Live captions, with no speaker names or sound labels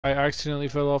I accidentally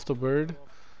fell off the bird.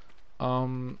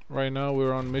 Right now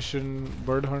we're on mission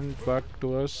bird hunt back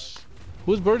to us.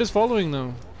 Whose bird is following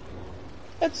them?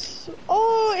 It's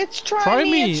Try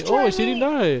me. me! It's Oh, try she didn't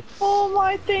me. die. Oh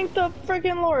my, thank the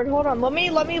friggin' Lord. Hold on. Let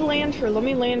me land her. Let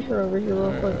me land her over here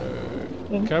real quick.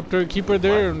 Okay. Capture, keep her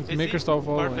there and Is make he her stop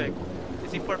following. perfect?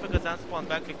 Is he perfect as spawn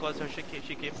back because she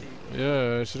came to you?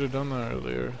 Yeah, I should have done that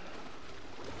earlier.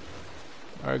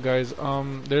 Alright guys,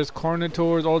 there's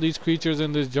carnivores, all these creatures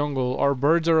in this jungle. Our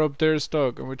birds are up there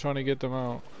stuck and we're trying to get them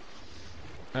out.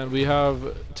 And we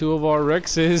have two of our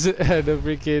Rexes and a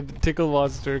freaking tickle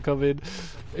monster coming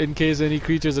in case any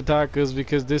creatures attack us,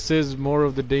 because this is more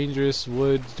of the dangerous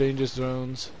woods, dangerous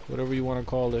zones, whatever you want to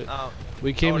call it.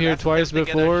 We came here twice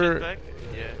before.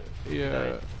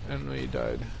 Yeah, and we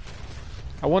died.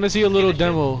 I want to see a little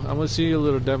demo. I want to see a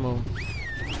little demo.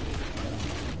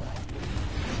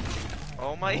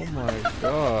 Oh my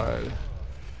god.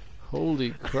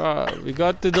 Holy crap. We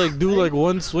got to like do like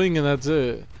one swing and that's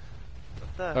it.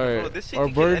 Alright, our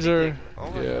birds are...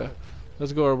 yeah.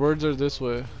 Let's go, our birds are this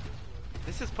way.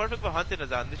 This is perfect for hunting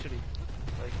Azan, literally.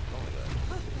 Like, oh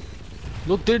my god.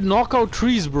 Look, they knock out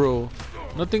trees, bro.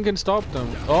 Nothing can stop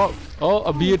them. Oh,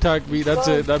 a bee attacked me. That's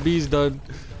it. That bee's done.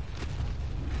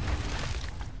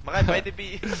 By the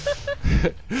bee.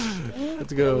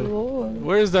 Let's go.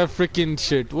 Where's that freaking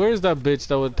shit? Where's that bitch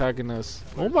that was attacking us?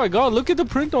 Oh my god, look at the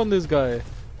print on this guy.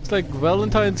 It's like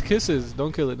Valentine's kisses.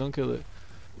 Don't kill it, don't kill it.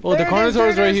 Oh, the Carnosaur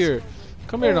is right here.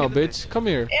 Come here now, bitch. Come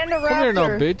here. And a raptor. Come here now,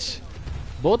 bitch.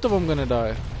 Both of them gonna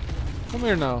die. Come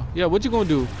here now. Yeah, what you gonna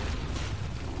do?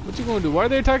 What you gonna do? Why are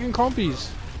they attacking compies?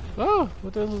 Oh,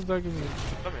 what the hell is attacking me?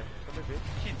 Come here,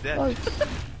 bitch. She's dead.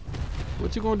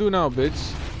 What you gonna do now,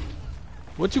 bitch?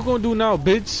 What you gonna do now,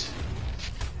 bitch?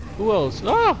 Who else?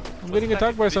 Ah! I'm getting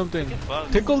attacked by something.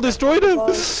 Tickle destroyed him!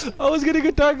 I was getting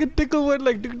attacked and Tickle went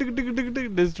like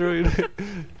destroyed.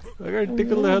 I gotta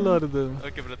tickle the hell out of them.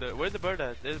 Okay, brother. Where's the bird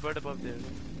at? There's a bird above there.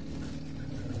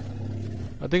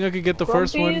 I think I could get the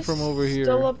first one from over here.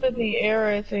 Still up in the air,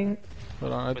 I think.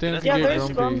 Hold on, I think I can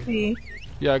get Grumpy.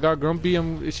 Yeah, I got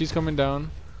Grumpy. She's coming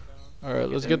down. Alright,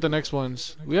 let's get the next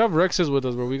ones. We have Rexes with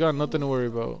us, bro. We got nothing to worry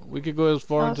about. We could go as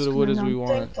far into the wood as we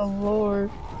want. Thank the Lord.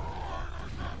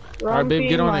 Alright, babe,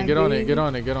 get on it, get on it, get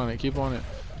on it, get on it. Keep on it.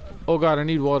 Oh god, I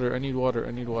need water, I need water,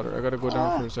 I need water. I gotta go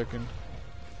down for a second.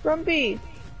 Grumpy!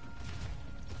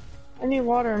 I need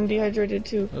water, I'm dehydrated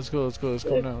too. Let's go, let's go, let's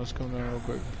come down, let's come down real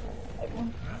quick.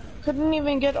 Couldn't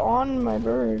even get on my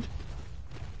bird.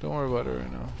 Don't worry about it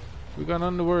right now. We got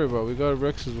nothing to worry about, we got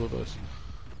Rexes with us.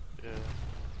 Yeah.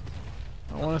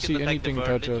 I wanna see anything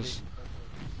touch us.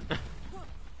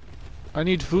 I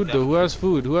need food though. Who has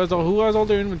food? Who has all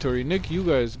their inventory? Nick, you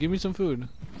guys, give me some food.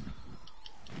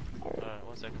 Alright,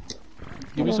 1 second.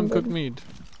 Give me some cooked meat.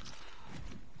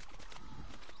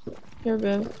 Here,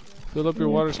 babe. Fill up your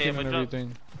water skin and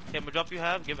everything. Okay, I'm gonna drop you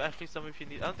have. Give Ashley some if you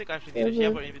need. I don't think Ashley needs it. She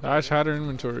have her inventory. Ash had her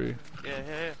inventory. Yeah,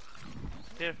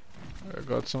 here. I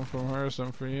got some from her,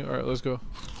 some from you. Alright, let's go.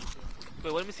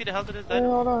 Wait, let me see the health of this guy.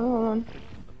 Hold on. Hold on.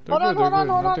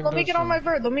 Let me get on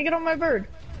my bird.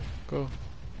 Go.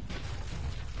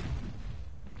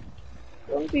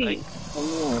 Grumpy, come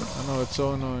here. I know, it's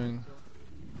so annoying.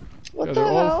 What the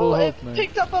hell? It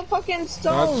picked up a fucking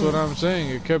stone. That's what I'm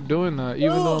saying. It kept doing that,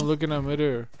 even though I'm looking at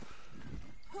midair.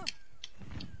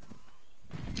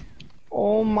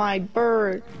 Oh my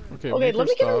bird. Okay, let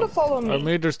me get him to follow me. I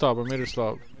made her stop.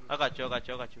 I got you.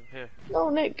 Here. No,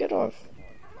 Nick, get off.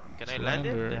 Can I land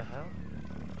it? The hell?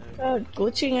 God,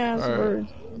 glitching ass bird.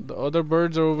 The other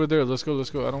birds are over there. Let's go.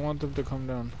 I don't want them to come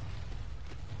down.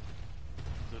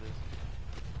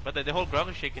 But the whole ground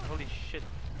is shaking. Holy shit.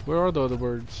 Where are the other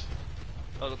birds?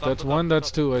 Oh, that's one,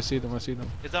 that's two. I see them.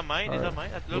 Is that mine? Is that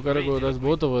mine? We gotta go. That's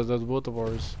both of us. That's both of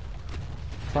ours.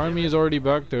 Primey is already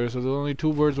back there, so there's only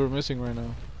 2 birds we're missing right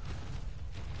now.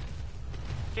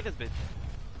 Kill this bitch.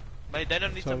 My dino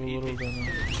needs some EV. Oh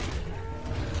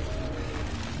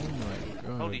my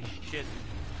god. Holy shit.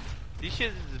 This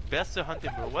shit is best to hunting,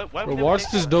 bro. Why bro, watch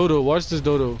this dodo. Watch this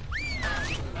dodo.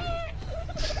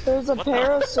 There's a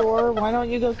parasaur. Why don't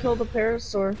you go kill the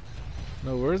parasaur?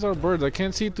 No, where's our birds? I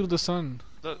can't see through the sun.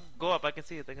 Look, go up. I can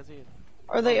see it.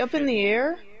 Are they up in the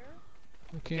air?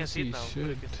 I can't see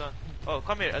shit. Oh,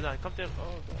 come here. Come there.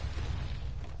 Oh, God.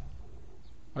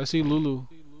 I see Lulu.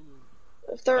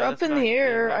 If they're up in the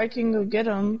air, I can go get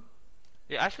them.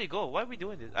 Yeah, Ashley, go. Why are we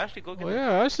doing this? Ashley, go get them.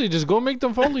 Yeah, Ashley, just go make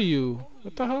them follow you.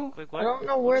 What the hell? Wait, what? I don't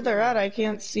know where they're at. I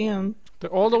can't see them. They're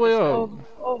all the way up.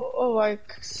 Oh, I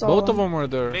saw both of them are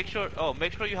there. Make sure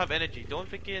you have energy. Don't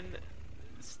freaking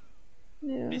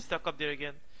be stuck up there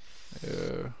again.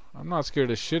 Yeah, I'm not scared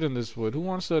of shit in this wood. Who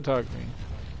wants to attack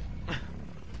me?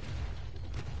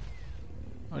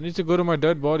 need to go to my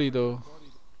dead body though.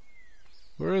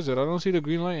 Where is it? I don't see the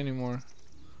green light anymore.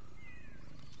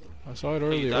 I saw it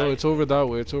earlier. Oh, it's over that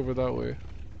way. It's over that way.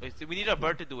 Wait, we need a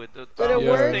bird to do it. Did it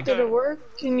work? Did it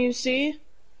work? Can you see?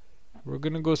 We're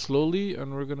gonna go slowly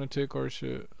and we're gonna take our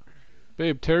shit.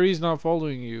 Babe, Terry's not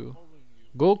following you.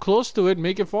 Go close to it,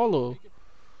 make it follow.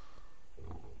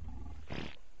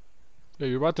 Yeah,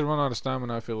 you're about to run out of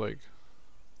stamina, I feel like.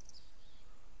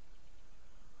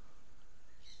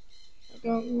 I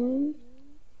got one.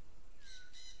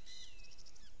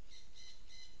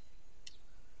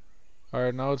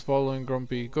 Alright, now it's following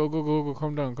Grumpy. Go, go, go, go.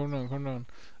 Come down, come down, come down.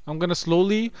 I'm gonna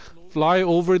slowly fly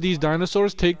over these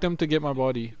dinosaurs, take them to get my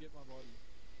body.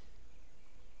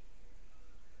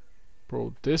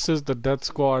 Bro, this is the death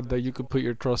squad that you could put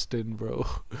your trust in, bro.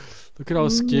 Look at how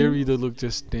scary they look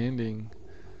just standing.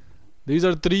 These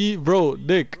are three, bro,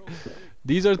 Nick.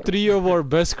 These are three of our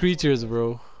best creatures,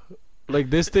 bro. Like,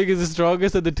 this thing is the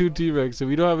strongest of the two T-Rex, so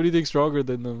we don't have anything stronger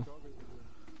than them.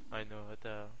 I know, what the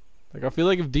hell? Like, I feel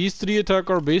like if these three attack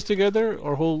our base together,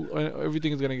 our whole,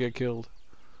 everything is gonna get killed.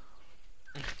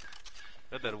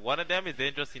 That one of them is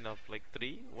dangerous enough. Like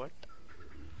 3? What?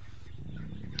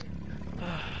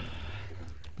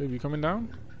 Baby, coming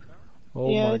down? Oh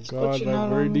yeah, my god, my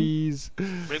birdies.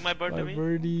 Bring my bird to me.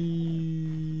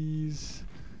 Birdies.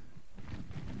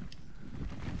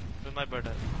 Where's my bird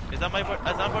at? Is that my bird?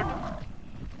 Is that bird?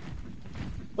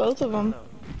 Both of them. No.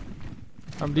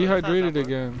 I'm dehydrated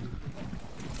again.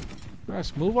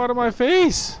 Nice, move out of my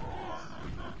face!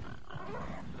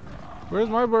 Where's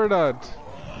my bird at?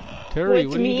 Terry,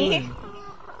 what are you doing?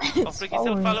 Oh, frick, he's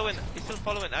still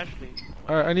following Ashley.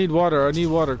 Alright, I need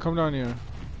water, come down here.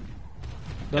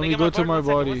 Let me go to my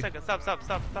body. 1 second,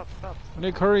 stop.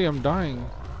 Nick, hurry, I'm dying.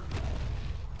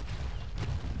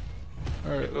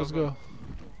 Alright, let's go.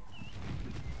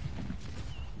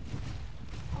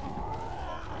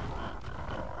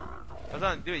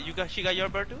 Azan, do it. She got your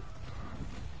bird too?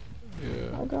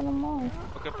 Yeah. I got them all.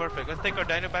 Okay, perfect. Let's take our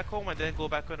dino back home and then go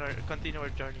back on continue our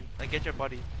journey and get your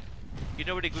body. You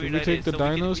know where the green light is. Should we take the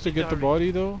dinos to get the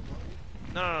body though?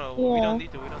 No, Yeah. we don't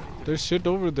need to. There's shit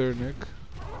over there, Nick.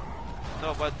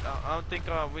 No, but I don't think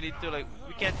we need to, like,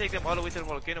 we can't take them all the way to the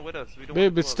volcano with us. We don't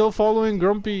Babe, it's still following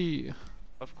Grumpy.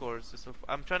 Of course.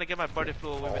 I'm trying to get my party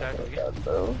flow away with Ashley.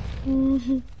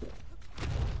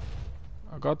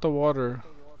 I got the water.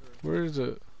 Where is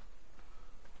it?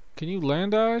 Can you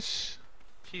land, Ash?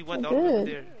 She went over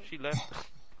there. She left.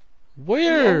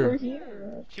 Where? Over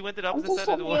here. She went to the I'm opposite just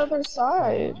side on of the the water. other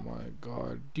side. Oh my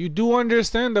god. You do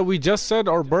understand that we just said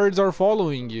our birds are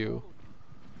following you.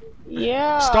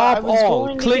 Yeah. Stop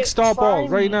all. Click stop all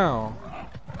right now.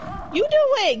 You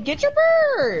do it. Get your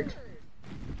bird.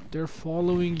 They're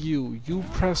following you. You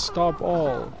press stop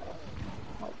all.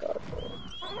 Oh my god.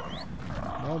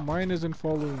 No, mine isn't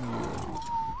following you.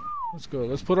 Let's go.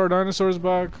 Let's put our dinosaurs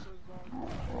back.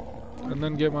 And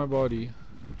then get my body.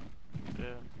 Yeah.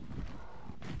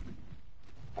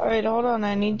 Alright, hold on.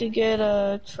 I need to get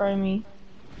try me.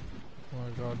 Oh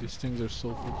my god, these things are so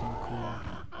freaking cool.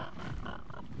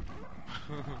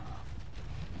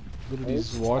 Look at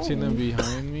these, watching them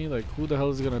behind me. Like, who the hell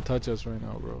is gonna touch us right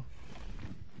now, bro?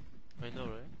 I know,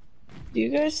 right? Do you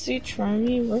guys see try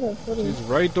me? Where the fuck is She's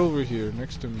right over here,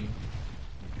 next to me.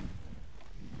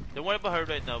 Don't worry about her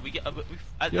right now.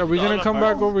 Yeah, we're gonna come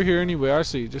back over here anyway. I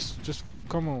see. Just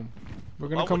come home. We're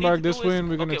gonna come back this way and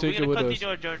we're gonna take it with us. Continue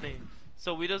our journey.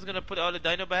 So we're just gonna put all the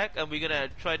dino back and we're gonna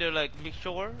try to, like, make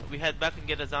sure we head back and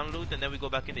get a Zan loot and then we go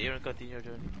back in the air and continue our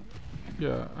journey.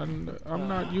 Yeah, and I'm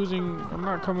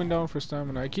not coming down for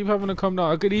stamina. I keep having to come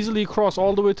down. I could easily cross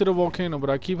all the way to the volcano, but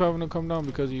I keep having to come down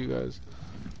because of you guys.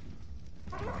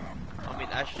 I mean,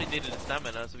 Ashley needed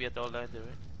stamina, so we had to all land there,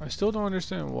 right? I still don't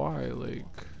understand why, like...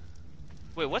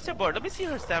 Wait, what's your bird? Let me see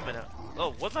her stamina.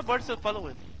 Oh, what's my bird still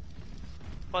following?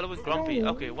 Following Grumpy.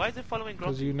 Okay, why is it following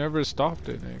Grumpy? Because you never stopped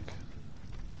it, Nick.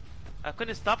 I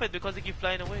couldn't stop it because they keep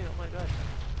flying away. Oh my god.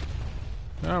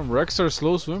 Damn, Rex are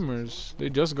slow swimmers. They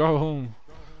just got home.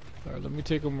 Alright, let me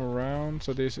take them around.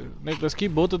 So they said, Nick, let's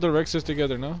keep both of the Rexes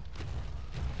together, no?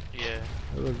 Yeah.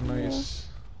 They look nice.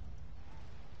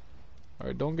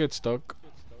 Alright, don't get stuck.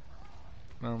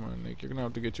 Never mind, Nick. You're gonna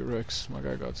have to get your Rex. My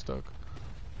guy got stuck.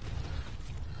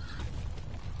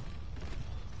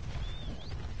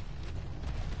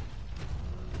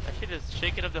 I should just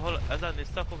shake it up the whole. Azan is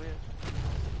stuck over here.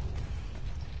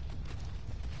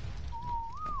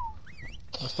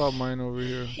 I'll stop mine over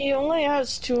here. He only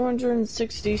has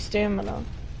 260 stamina.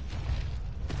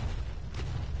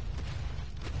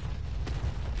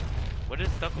 What is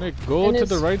it stuck on? Nick, go to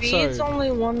the right side. It's only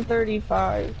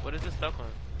 135. What is it stuck on?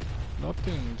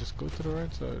 Nothing, just go to the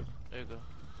right side. There you go.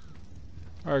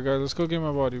 Alright guys, let's go get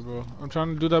my body, bro. I'm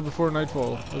trying to do that before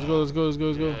nightfall. Let's go, let's go, let's go,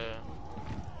 let's go. Yeah.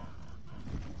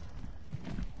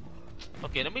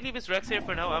 Okay, let me leave this Rex here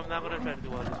for now. I'm not gonna try to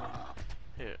do all this.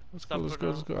 Here. Let's Stop go, let's for go,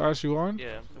 now. let's go. Ash, you on?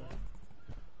 Yeah.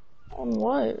 On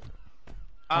what?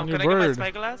 On your Can I get my bird.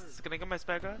 spyglass? Can I get my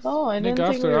spyglass? Oh, I Nick,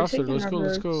 didn't think we were after. taking Let's our go,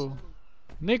 let's birds. go.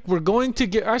 Nick, we're going to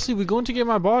get. Actually, we're going to get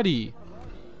my body.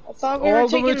 I thought we All were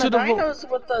the way taking the to the dinos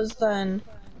with us then.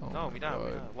 No, we not. God.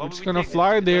 Why We're would just we gonna take it?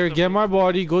 fly It's there, like get a- my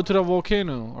body, go to the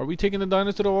volcano. Are we taking the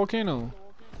dinos to the volcano?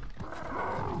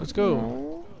 Let's go.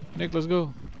 No. Nick, let's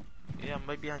go. Yeah, I'm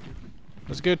right behind you.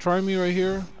 Let's get Try Me right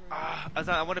here.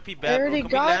 Azan, I want to pee I bad. already Can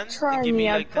we got land and try give me.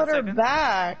 I like 10 put her seconds?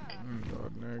 back.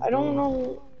 God, Nick, I don't go.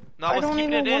 know. No, I was don't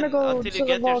keeping even it want to in go until to you the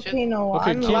get your shit. volcano.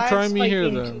 Okay, I'm keep lag trying me here,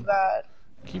 spiking then. too bad.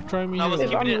 Keep trying me No, I was here.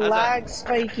 If keeping I'm it as lag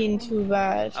spiking too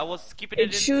bad. I was keeping it It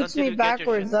in shoots until me you get your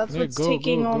backwards. shit. That's Nick, what's go,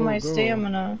 taking go, all go, my go.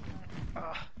 stamina.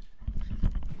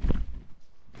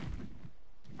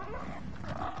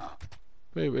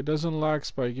 Babe, it doesn't lag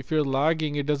spike. If you're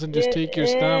lagging, it doesn't just It take your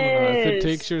stamina. If it is.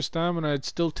 takes your stamina, it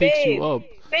still takes you up.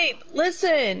 Babe,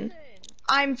 listen.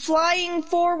 I'm flying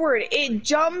forward. It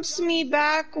jumps me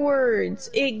backwards.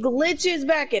 It glitches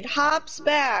back. It hops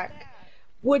back.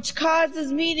 Which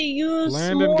causes me to use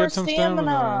Land and more get some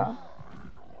stamina.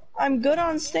 I'm good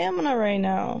on stamina right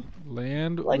now.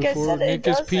 Land Like I before said, it Nick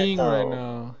is does it, peeing right though.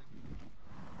 now.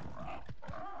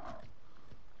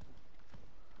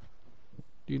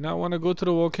 Do you not want to go to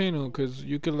the volcano? Because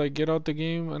you could like get out the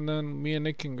game and then me and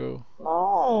Nick can go.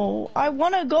 No, I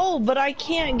want to go, but I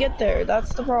can't get there.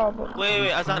 That's the problem.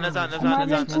 Wait, Azan. I'm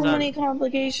having too many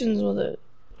complications with it.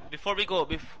 Before we go,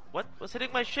 what? What's hitting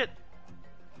my shit?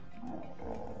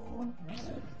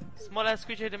 Small ass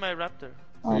creature hitting my raptor.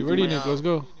 Are you ready, Nick? Let's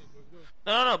go.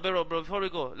 No, bro. Before we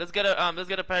go, let's get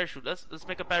a parachute. Let's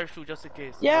make a parachute just in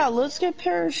case. Yeah, let's get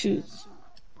parachutes.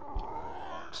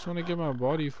 Just want to get my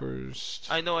body first.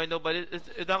 I know, but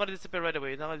it's not gonna disappear right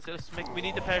away. It's not gonna disappear. We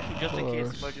need the parachute just in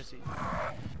case emergency.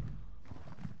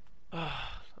 Let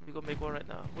me go make one right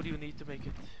now. What do you need to make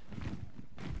it?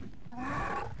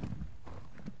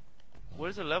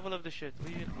 Where's the level of the shit?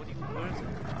 Where is it?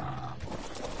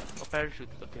 Oh, parachute.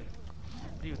 Okay.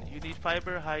 You need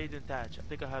fiber, hide, and thatch. I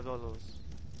think I have all those.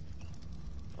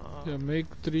 Yeah, make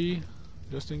 3,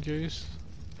 just in case.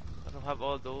 I don't have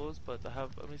all those, but I have.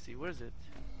 Let me see. Where is it?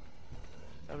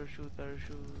 Parachute.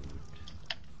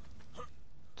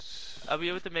 I'll be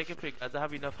able to make it quick as I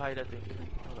have enough hide, I think.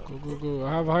 Go.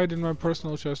 I have hide in my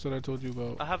personal chest that I told you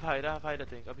about. I have hide, I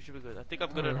think. I should be good. I think I'm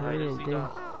good at hide. Hurry up, See go.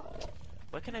 now.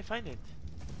 Where can I find it?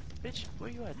 Bitch, where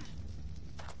you at?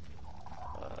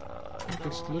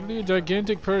 It's literally a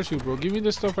gigantic parachute, bro. Give me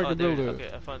the stuff I can build it.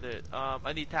 Okay, I found it.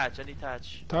 I need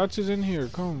thatch. Touch is in here,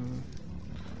 come.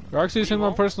 Actually, it's in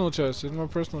my personal chest. It's in my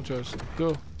personal chest. Go.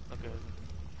 Okay.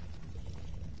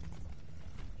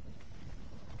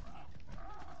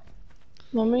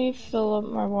 Let me fill up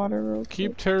my water real quick.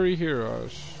 Keep Terry here,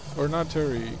 Ash. Or not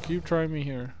Terry. Keep trying me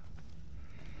here.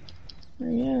 I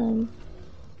am.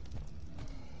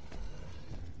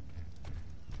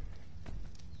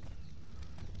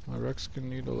 My Rex can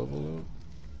need a level up.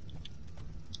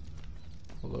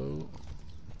 Hello.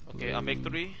 Okay, I'll make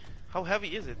 3. How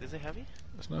heavy is it? Is it heavy?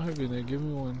 It's not heavy, Nick. Give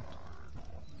me one.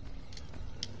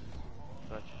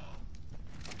 Gotcha.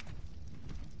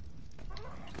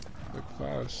 Like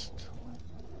fast.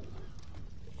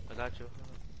 I got you.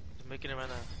 I'm making it right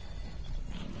now.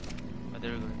 Oh,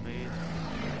 there we go. Made.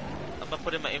 I'm gonna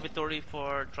put in my inventory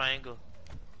for triangle.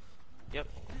 Yep.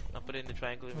 I'll put it in the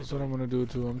triangle inventory. That's what I'm gonna do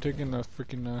too. I'm taking that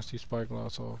freaking nasty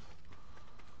spyglass off.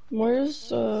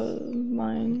 Where's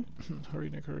mine? Hurry,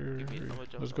 Nick, hurry.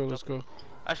 Jump, Let's go.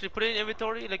 Actually, put it in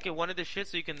inventory, like in one of the shit,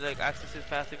 so you can like access it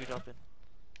fast if you jump in.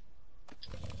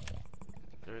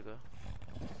 There we go.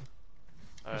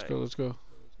 Alright. Let's go.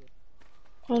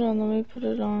 Hold on, let me put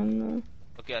it on.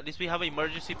 Okay, at least we have an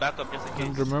emergency backup just in case.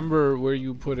 And remember where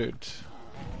you put it.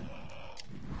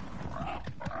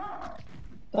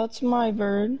 That's my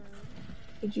bird.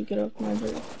 Did you get off my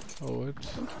bird? Oh, what?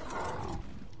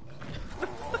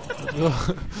 Let's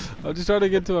go. I'm just trying to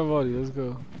get to my body. Let's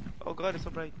go. Oh god, it's so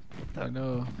bright. I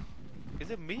know. Is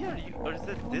it me or you? Or is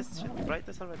it this shit bright?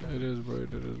 That's alright. It is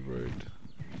bright. It is bright.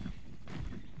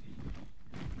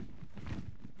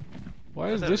 Why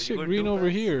is this shit green over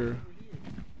here?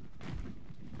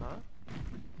 Huh?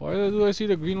 Why do I see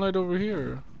the green light over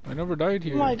here? I never died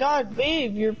here. Oh my god,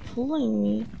 babe, you're pulling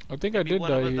me. I think I did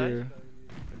die here.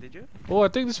 Did you? Oh, I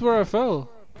think this is where I fell.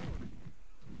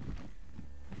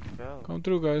 Fell. Come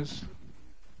through, guys.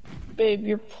 Babe,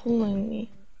 you're pulling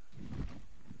me.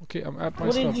 Okay, I'm at my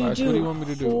What stuff. did you Ash, do? what do you want me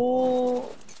to do?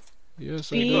 Full...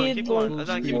 Yes, I Keep did. going, Speed keep going. Full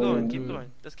Azan, speed keep going, into keep it.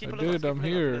 going. Just keep I pulling us, did. keep I'm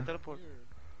pulling us. We're gonna here. teleport.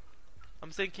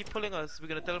 I'm saying keep pulling us. We're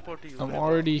gonna teleport to you. I'm Whenever.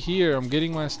 already here. I'm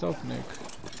getting my stuff, Nick.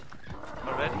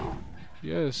 Already?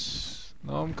 Yes.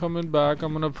 Now I'm coming back.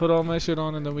 I'm gonna put all my shit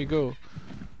on and then we go.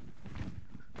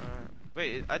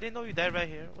 Wait, I didn't know you died right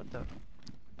here. What the?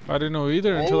 I didn't know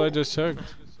either until I Right? just checked.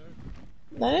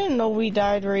 I didn't know we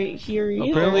died right here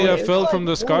either. Apparently I It's fell like from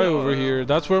the sky way. over here.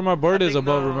 That's where my bird I is think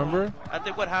above, no. remember? I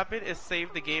think what happened is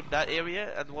save the game that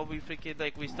area, and when we freaking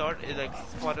like restart, it like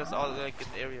spawned us all like in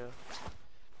the area.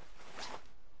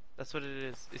 That's what it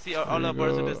is. You see all There our you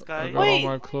birds in the go. I sky. got all Wait,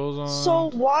 my clothes so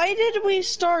on. why did we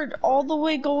start all the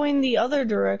way going the other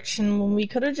direction when we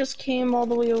could have just came all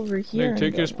the way over here Nick, and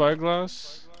take your done it?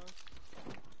 spyglass.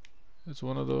 It's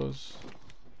one of those.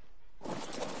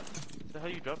 So how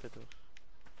you drop it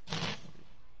though?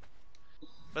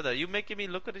 Brother, you making me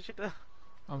look at this shit?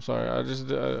 I'm sorry, I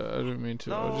didn't mean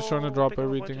to. I was just trying to No, drop pick up a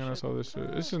bunch everything of and I shit. saw this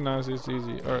shit. This is nice, it's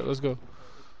easy. Alright, let's go.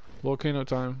 Volcano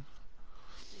time.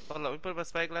 Hold on, let me put my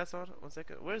spyglass on. 1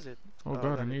 second. Where is it? Oh I god, I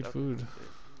got it. need Okay. food.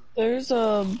 There's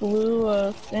a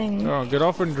blue thing. Oh, get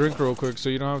off and drink real quick so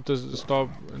you don't have to stop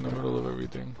in the middle of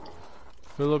everything.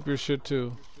 Fill up your shit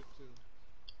too.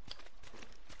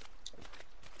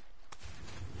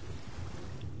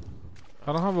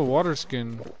 I don't have a water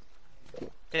skin.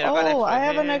 Hey, I got Oh, extra. I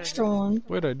have Hey, an hey, extra one.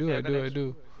 Wait, I do, Yeah, I I got do, I extra.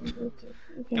 do.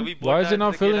 Can we Why board is it down not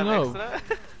to get filling an up?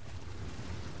 extra?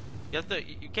 You have to.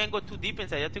 You can't go too deep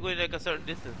inside. You have to go in like a certain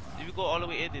distance. If you go all the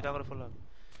way in, you're not gonna fill up.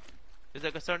 There's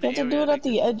like a certain You have to area. do it like at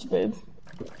the edge, babe.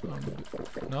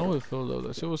 Now it filled up.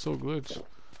 That shit was so glitched.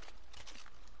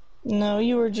 No,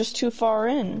 you were just too far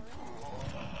in.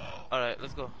 All right,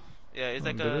 let's go. Yeah, it's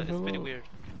like Did it it's fill pretty up? weird.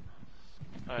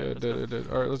 All right, Yeah, it let's did, go. it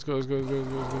did. Alright, let's go, let's go, let's go, let's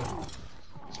go, let's go.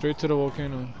 Straight to the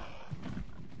volcano.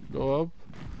 Go up,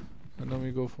 and then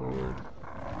we go forward.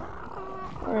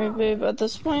 Alright, babe, at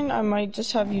this point, I might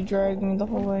just have you drag me the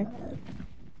whole way.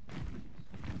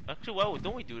 Actually, why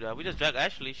don't we do that? We just drag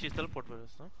Ashley. She's teleport with us,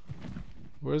 no?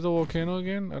 Where's the volcano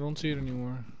again? I don't see it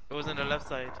anymore. It was on the left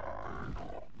side.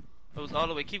 It was all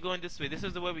the way. Keep going this way. This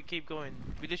is the way we keep going.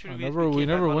 We literally We came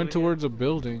never back all the went way here. towards a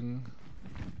building.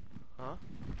 Huh?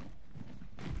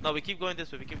 No, we keep going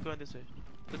this way. We keep going this way.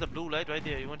 There's a blue light right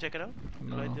there. You wanna check it out?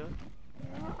 Blue light No. there.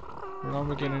 We're not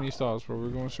making any stops, bro. We're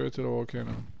going straight to the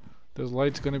volcano. There's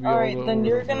lights gonna be all Alright, over then the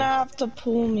you're gonna place. have to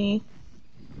pull me.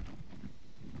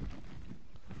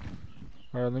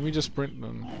 Alright, let me just sprint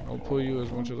then. I'll pull you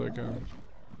as much as I can.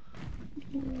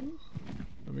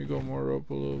 Let me go more up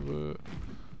a little bit.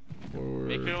 Forward.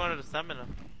 Make sure you run out of stamina.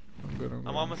 I'm good, I'm good.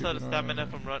 I'm almost Keep out of an eye on stamina it.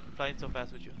 from flying so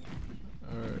fast with you.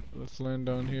 Alright, let's land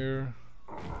down here.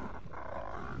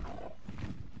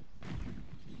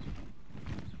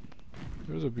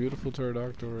 There's a beautiful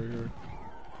pterodactyl right here.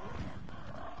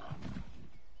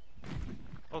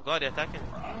 Oh god, they're attacking.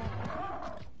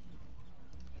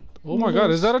 Oh my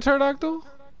god, is that a pterodactyl?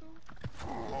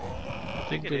 I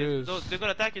think it it is. is. No, they're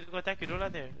gonna attack you. They're gonna attack you. Don't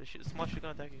land there. The small shit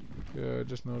gonna attack you. Yeah, I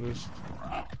just noticed.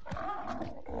 Are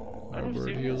Our you bird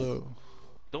serious? heal up.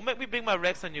 Don't make me bring my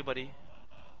Rex on you, buddy.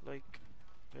 Like,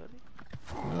 really?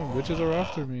 No, bitches are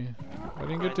after me. I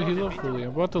didn't get to I know, heal they up beat fully. you.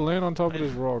 I'm about to land on top of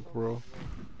this rock, bro.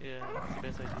 Yeah, that's the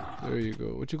best idea. There you go.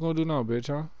 What you gonna do now, bitch,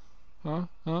 huh? Huh?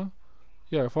 Huh?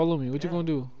 Yeah, follow me. What you Yeah. gonna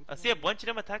do? I see a bunch of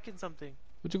them attacking something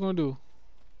What you gonna do?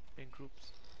 in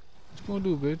groups. What you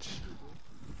gonna do, bitch?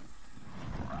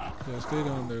 Yeah, stay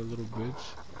down there, little bitch.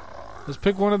 Let's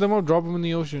pick one of them up, drop them in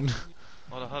the ocean.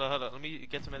 Hold on, hold on, hold on. Let me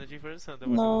get some energy first. And then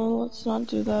we'll No, let's not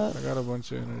do that. I got a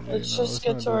bunch of energy. Let's No, just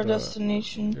get not to do our that.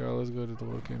 destination. Yeah, let's go to the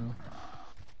volcano.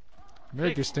 do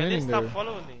Nick, you're standing there. Stop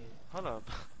following me. Hold up.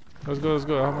 Let's go, let's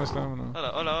go. I have my stamina. Hold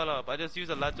up, hold up, hold up. I just used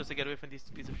a lot just to get away from these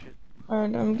piece of shit.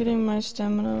 Alright, I'm getting my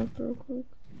stamina up real quick.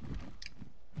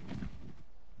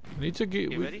 I need to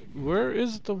get. You ready? Where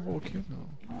is the volcano?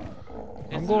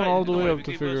 I'm It's going right, all the don't way worry, up we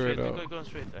to keep going figure it straight, out. Keep going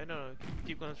straight. I know.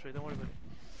 Keep going straight. Don't worry about it.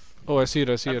 Oh, I see it,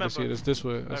 I see I it, I see it. remember. It's this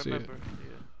way. I I see it. remember. Yeah.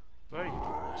 Where are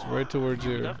you? It's right towards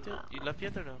You here. left it? You left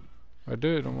yet or no? I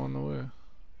did, I'm on the way.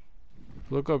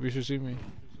 Look up, you should see me.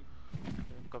 Yeah,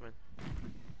 I'm coming.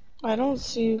 I don't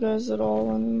see you guys at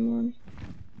all anymore.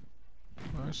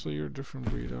 Honestly, you're a different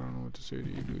breed. I don't know what to say to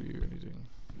you, do you, anything.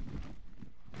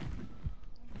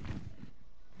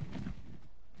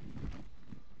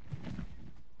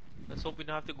 Let's hope we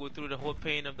don't have to go through the whole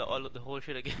pain of the whole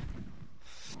shit again.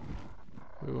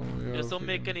 We only Just have don't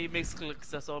make freaking- any mixed clicks.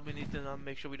 That's all we need to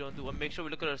make sure we don't do. And make sure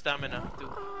we look at our stamina too.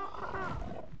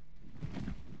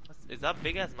 Is that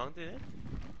big ass mountain? It?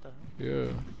 What the hell?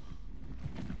 Yeah.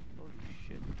 Holy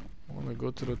shit! I wanna go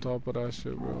to the top of that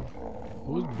shit, bro.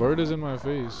 Whose bird is in my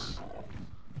face?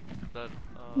 That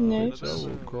Nick. Bitch, I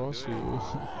will cross you.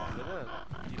 Look at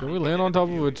that. Can we land on top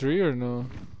of a tree or no?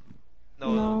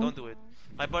 No, No. don't do it.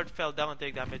 My bird fell down and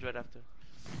take damage right after.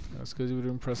 That's because you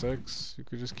didn't press X. You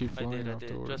could just keep I flying did.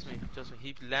 afterwards. Trust me.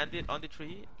 He landed on the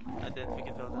tree and then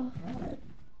freaking fell down.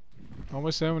 How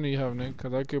much stamina do you have, Nick?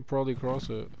 Cause I could probably cross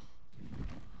it.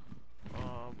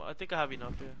 I think I have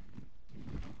enough here.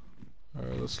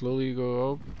 Alright, let's slowly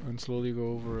go up and slowly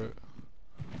go over it.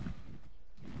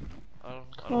 I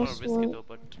don't want to risk it though,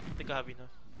 but I think I have enough.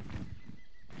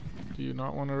 Do you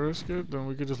not want to risk it? Then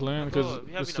we could just land, No, because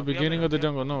we have it's the enough, we have beginning of the enough,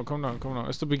 jungle. No, come down.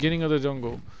 It's the beginning of the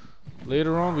jungle.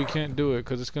 Later on, we can't do it,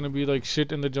 because it's going to be like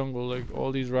shit in the jungle, like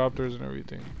all these raptors and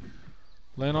everything.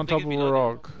 Land on top of a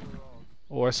rock.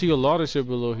 Oh, I see a lot of shit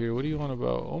below here. What are you on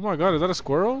about? Oh my god, is that a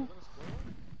squirrel?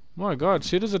 Oh my god,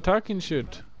 shit is attacking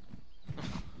shit.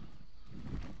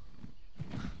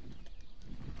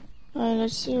 Alright, I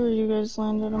see where you guys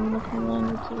landed. I'm gonna come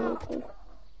land with you real quick.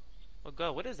 Oh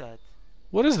god, what is that?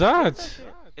 What is that?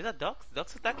 Is that ducks?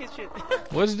 Ducks attacking shit.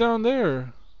 What's down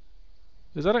there?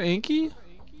 Is that an inky?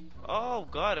 Oh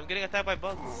god, I'm getting attacked by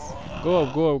bugs. Go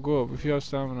up if you have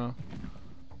stamina.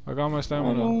 I got my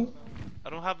stamina. I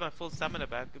don't have my full stamina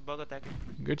back. Bug attacking.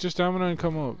 Get your stamina and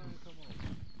come up.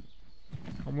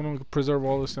 I'm gonna preserve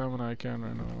all the stamina I can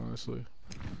right now, honestly.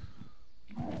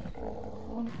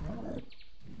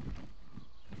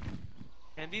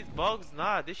 And these bugs,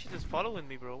 nah, this shit is following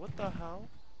me, bro. What the hell?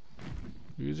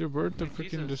 Use your bird to Oh,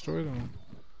 freaking Jesus. destroy them.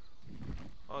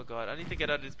 Oh god, I need to get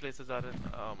out of these places.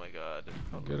 Oh my god.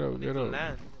 Get out, I need get to out.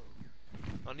 land.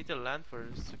 I need to land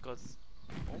first because.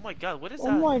 Oh my god, what is Oh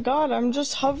that? my god, I'm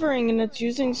just hovering and it's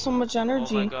using so much Oh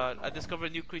energy. my god, I discovered a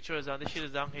new creature is down. This shit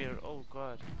is down here. Oh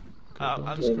god. Don't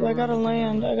I'm discover Babe, I gotta anything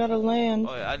land. new. I gotta land.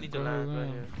 Oh yeah, I need to Go land right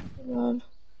land. here. God.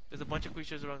 There's a bunch of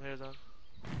creatures around here, Zon.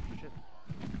 Shit.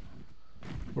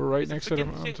 We're right There's a next to the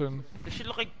freaking shit. mountain. This shit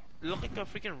look like a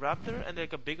freaking raptor and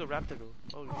like a bigger raptor though.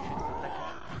 Oh shit, it's attacking.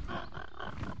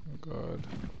 Oh god.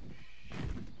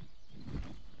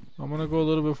 I'm gonna go a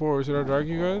little bit forward. Should I drag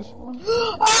you guys?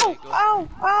 Ow! Ow!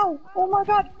 Ow! Oh my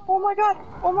god! Oh my god!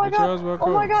 Oh my Get your god! ass back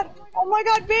Oh my up. god! Oh my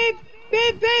god, babe!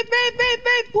 Babe!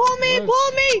 Pull me! What?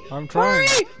 Pull me! I'm trying.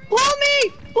 Hurry! Pull me!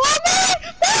 Pull me!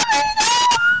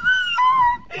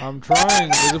 I'm trying.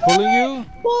 Is it pulling you?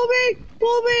 Pull me!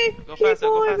 Pull me! Go Keep faster,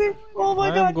 go pulling me! faster. Oh my I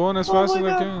god! am going as Oh fast my as I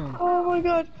god. can. Oh my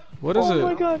god! What is Oh it?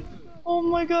 my god! Oh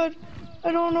my god!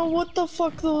 I don't know what the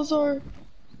fuck those are.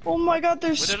 Oh my god,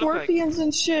 there's What do they look like? scorpions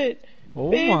and shit.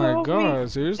 Oh Babe, my help me. god,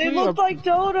 seriously? They look like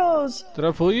dodos. Did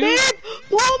I pull you? Babe,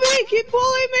 pull me! Keep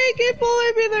pulling me! Keep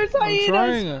pulling me! There's hyenas!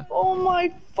 trying. Oh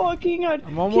my fucking god!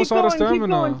 I'm almost keep out of going, keep stamina.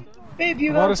 going. Babe, you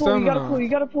I'm out gotta of pull, you gotta stamina. pull, you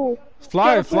gotta pull.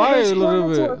 Fly You gotta pull, a there's little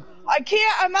Carnotaur. bit. I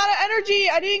can't, I'm out of energy!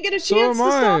 I didn't get a So chance am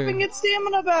to stop I. and get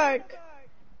stamina back!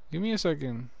 Give me a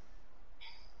second.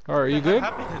 Alright, you What good?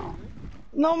 happened?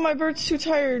 No, my bird's too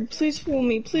tired. Please pull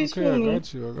me, please Okay, pull I me.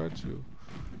 got you, I got you.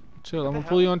 Chill, I'm the gonna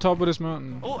pull hell? you on top of this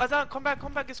mountain. Oh, Azan, come back!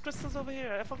 There's crystals over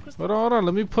here. I found crystals. Hold on,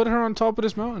 let me put her on top of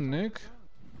this mountain, Nick.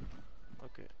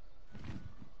 Okay.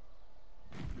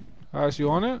 Alright, so you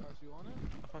on it?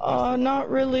 Not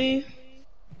really.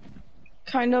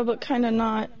 Kinda, but kinda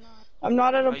not. I'm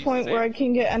not at a Are you point where I safe?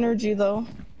 can get energy though.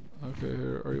 Okay,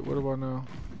 here. Alright, what about now?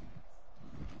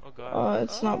 Oh god.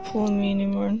 It's not pulling me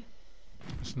anymore.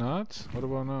 It's not? What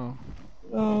about now?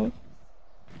 No.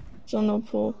 Still no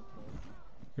pull.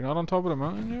 You're not on top of the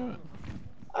mountain yet?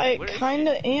 I Where is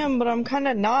kinda am, but I'm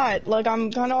kinda not. Like,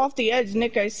 I'm kinda off the edge.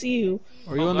 Nick, I see you.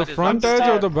 Are you Oh on god, the it's front raptors. edge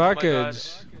or I'm the stuck. back Oh my god. edge?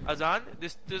 Azan,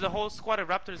 there's a whole squad of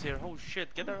raptors here. Oh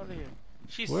shit, get her out of here.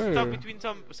 She's Where? stuck between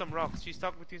some rocks. She's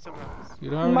stuck between some rocks.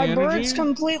 You don't have My any bird's energy?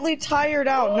 completely tired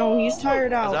out. No, he's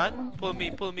tired out. Azan, pull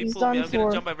me. He's I'm done gonna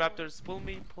for. jump by raptors. Pull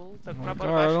the my crap out god,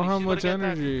 of I Ashley. don't have She's much about to get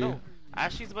attacked. energy. No,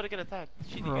 Ashley's about to get attacked.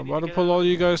 She I'm need about to get pull out. all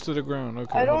you guys to the ground.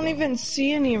 Okay. I don't hold on. even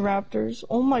see any raptors.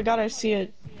 Oh my god, I see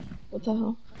it. What the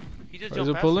hell? He just Is jumped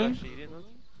it past pulling? you, actually. You didn't know?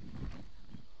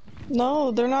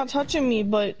 No, they're not touching me,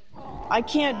 but I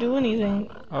can't do anything.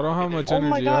 I don't have much Oh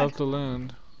my energy. I god. have to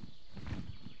land.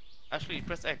 Ashley,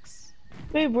 press X.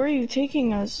 Babe, where are you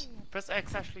taking us? Press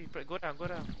X, Ashley. Go down.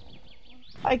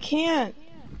 I can't.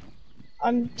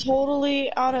 I'm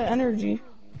totally out of energy.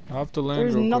 I have to land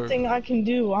There's real nothing quick. I can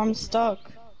do. I'm stuck.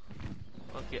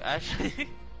 Okay, Ashley.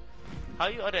 How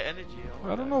you out of energy? Oh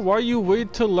my I don't God. know why you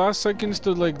wait till last seconds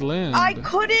to like land. I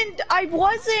couldn't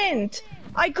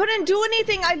do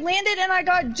anything. I landed and I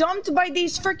got jumped by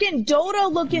these freaking dodo You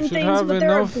looking should things, have but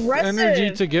they're enough aggressive.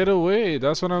 energy to get away.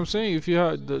 That's what I'm saying. If you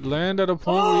land at a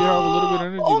point where you have a little bit of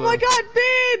energy Oh my left. god,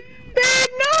 babe,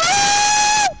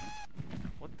 no!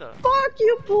 What the? Fuck,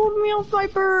 you pulled me off my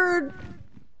bird.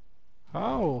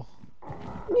 How?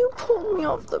 You pulled me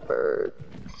off the bird.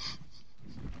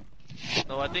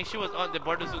 No, I think she was on the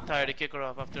bird was too tired to kick her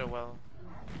off after a while.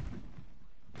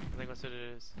 I think that's what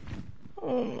it is.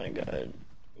 Oh my god.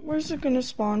 Where's it gonna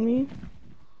spawn me?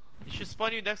 It should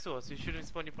spawn you next to us. It shouldn't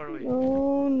spawn you far away.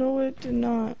 No, no it did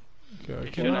not. Okay, I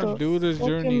You cannot should've- do this fuck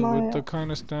journey am I with the at?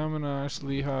 kind of stamina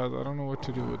Ashley has. I don't know what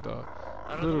to do with that.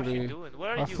 I don't know what Literally, you're doing.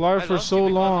 Where are I you? fly for lost so you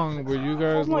because long, but you Oh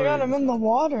guys my god, I'm like. in the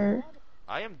water.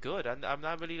 I am good. I'm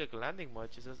not really like landing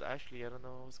much. It's just Ashley. I don't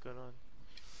know what's going on.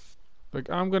 Like,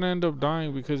 I'm gonna end up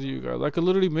dying because of you guys. I could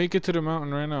literally make it to the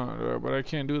mountain right now, but I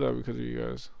can't do that because of you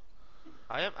guys.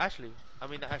 I am Ashley. I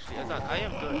mean Ashley. I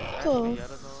am good. It's What Ashley. the I don't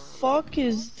know. fuck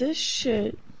is this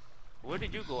shit? Where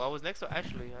did you go? I was next to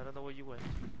Ashley. I don't know where you went.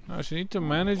 Ash, you need to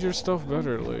manage your stuff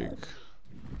better. Like,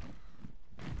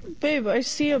 Babe, I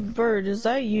see a bird. Is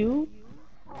that you?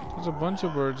 there's a bunch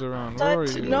of birds around. Where are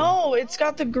you? No, it's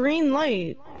got the green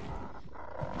light.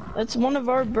 That's one of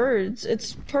our birds.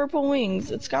 It's purple wings.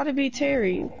 It's gotta be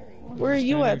Terry. Where are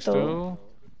you Standing at though? still?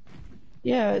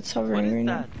 Yeah, it's What hovering is right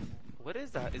now. that? What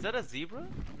is that? Is that a zebra?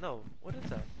 No. What is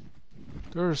that?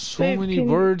 There are so Babe, many can-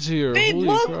 birds here. Babe, Holy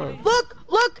look, crap.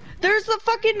 look! There's the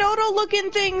fucking Nodo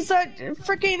looking things that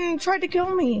freaking tried to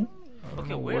kill me. I don't Okay,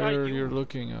 know where are you? you're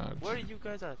looking at. Where are you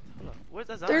guys at? Hold on. Where's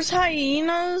that? There's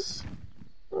hyenas.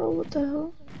 Bro, what the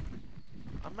hell?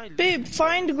 I might lose Babe, you.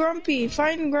 find Grumpy.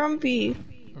 Find Grumpy.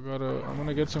 I'm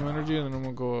gonna get some energy and then I'm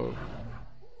gonna go up.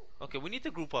 Okay, we need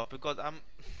to group up because I'm.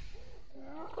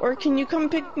 Or can you come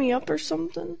pick me up or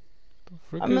something?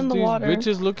 Frick I'm is in the these water.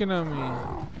 bitches looking at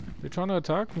me? They're trying to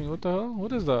attack me. What the hell?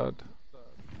 What is that?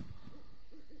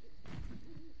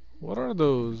 What are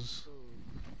those?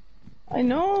 I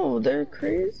know, they're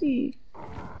crazy.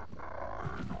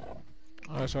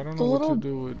 Ash, I don't The know what little- to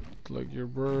do with like your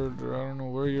bird, or I don't know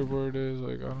where your bird is.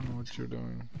 Like, I don't know what you're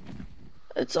doing.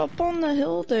 It's up on the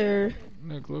hill there.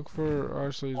 Nick, look for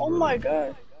Ashley's Oh bird. my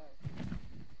god.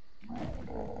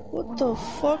 What the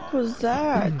fuck was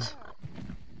that?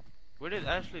 Where did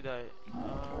Ashley die?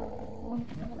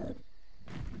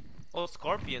 Oh,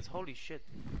 scorpions! Holy shit!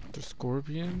 There's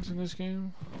scorpions in this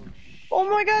game? Holy shit! Oh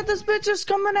my god, this bitch is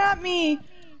coming at me!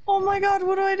 Oh my god,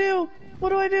 what do I do? What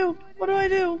do I do? What do I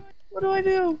do? What do I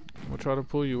do? We'll try to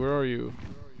pull you. Where are you?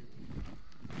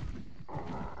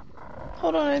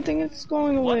 Hold on, I think it's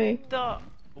going away. What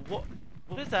the?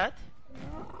 What is that?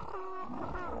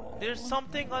 There's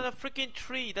something on a freaking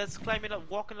tree that's climbing up,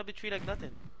 walking up the tree like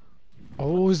nothing.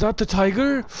 Oh, is that the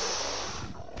tiger?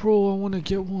 Bro, I want to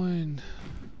get one.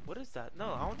 What is that?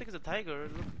 No, I don't think it's a tiger.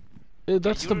 Look,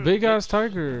 That's the you're big ass glitch.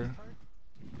 tiger.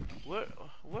 where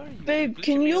are you? Babe, Glitching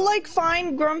can me you out. like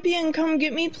find Grumpy and come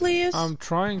get me, please? I'm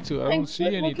trying to. I And don't see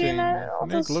quit looking anything. at all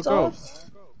Nick, the look up.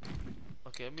 stuff.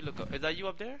 Okay, let me look up. Is that you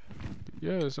up there?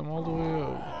 Yes, I'm all the way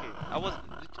up. Okay,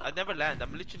 I never land.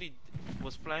 I'm literally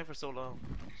was flying for so long.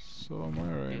 So am I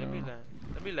Okay, right let me now. land.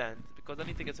 Let me land because I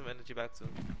need to get some energy back soon.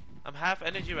 I'm half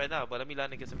energy right now, but let me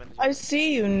land and get some energy. I back.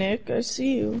 see you, Nick. I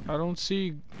see you. I don't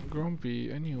see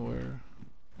Grumpy anywhere.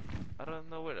 I don't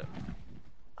know where.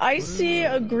 I see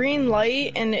a green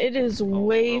light, and it is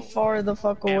way bro. far the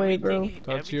fuck away, bro. Everything,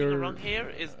 That's everything your around here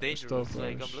is dangerous. stuff,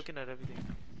 Like Ash. I'm looking at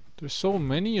everything. There's so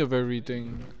many of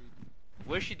everything.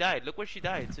 Where she died. Look where she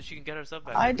died, so she can get herself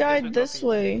back. I That's where died this Grumpy is.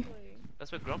 way.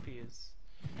 That's where Grumpy is.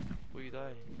 Where you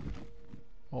die.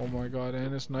 Oh my god,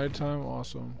 and it's nighttime.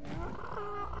 Awesome.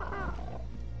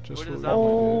 Just Where what does we that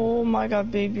one Oh my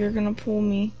god, babe, you're gonna pull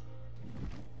me.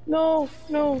 No,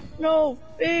 no, no.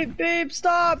 Babe,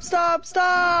 stop, stop,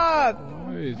 stop!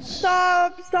 needed. Right.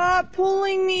 Stop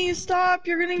pulling me, stop,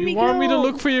 you're gonna Do me you want me to killed.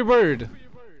 look for your bird?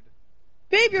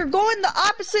 Babe, you're going the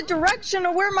opposite direction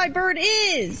of where my bird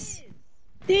is!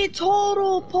 The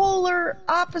total polar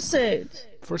opposite.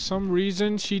 For some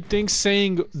reason, she thinks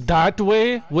saying that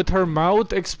way with her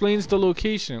mouth explains the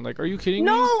location. Like, are you kidding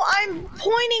No, me? I'm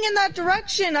pointing in that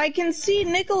direction. I can see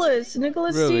Nicholas.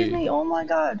 Nicholas Really? sees me. Oh my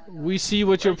god. We see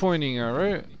what you're pointing at,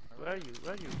 right? Where are you?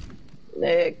 Where are you?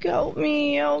 Nick, help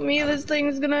me, This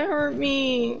thing's gonna hurt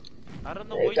me. I don't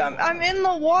know where Nick, you I'm in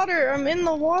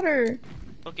the water.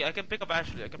 Okay, I can pick up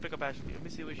Ashley. Let me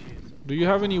see where she is. Do you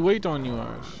have any weight on you,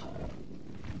 Ash?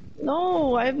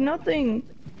 No, I have nothing.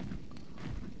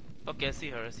 Okay, I see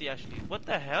her. I see Ashley. What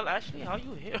the hell, Ashley? How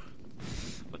you here?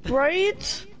 What the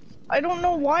Right? I don't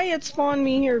know why it spawned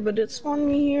me here, but it spawned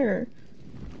me here.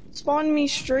 It spawned me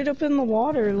straight up in the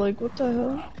water. Like, what the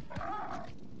hell?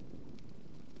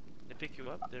 They pick you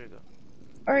up? There you go.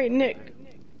 Alright, Nick.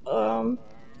 I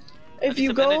If need you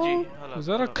some go... energy. Hold on, Is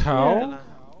that a hold on. cow? Hold on.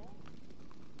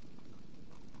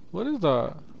 What is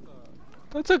that?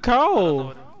 That's a I don't know cow.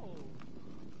 what it-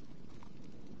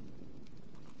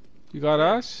 You got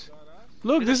Ash?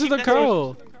 Look, There's this a is the sheep next to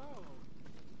cow.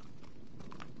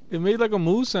 It made like a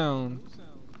moo sound.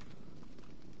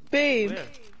 Babe, Where?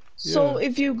 so Yeah.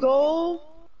 if you go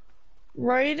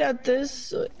right at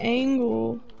this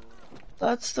angle,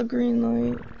 that's the green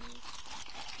light.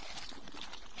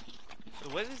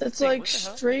 What is this It's thing? like What the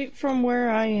hell? straight from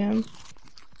where I am.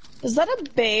 Is that a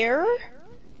bear?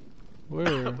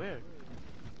 Where? Where?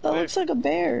 That Where? looks like a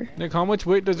bear. Nick, how much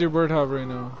weight does your bird have right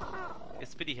now?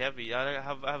 It's pretty heavy. I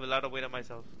have a lot of weight on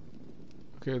myself.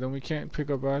 Okay, then we can't pick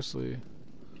up Ashley.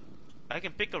 I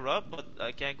can pick her up, but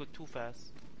I can't go too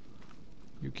fast.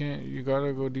 You can't. You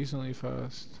gotta go decently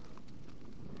fast.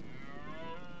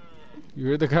 You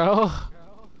heard the cow?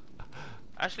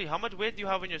 Ashley, how much weight do you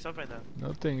have on yourself right now?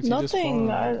 Nothing. He just Nothing.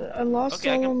 spawned. I lost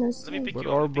Okay, all of my let stuff. me pick But you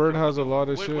up. our let me pick bird you up. has a lot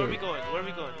of Where are we shit. going? Where are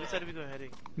we going? Which side are we going heading?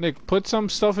 Nick, put some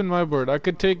stuff in my bird. I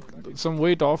could take some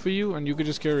weight off of you, and you could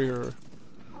just carry her.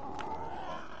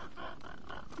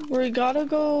 We gotta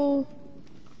go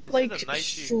like is a nice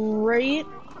sheep. straight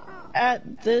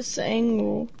at this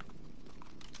angle.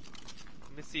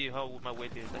 Let me see how my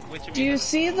weight is. Like, which Do you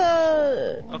see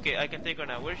the... Okay, I can take her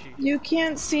now. Where is she? You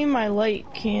can't see my light,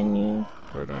 can you?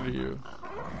 Right under you.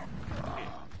 Okay,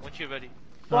 once you're ready.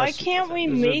 Why Nice. can't we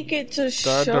Is make it to That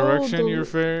show direction the...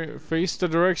 you're face the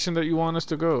direction that you want us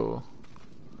to go.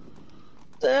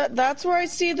 That's where I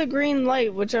see the green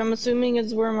light, which I'm assuming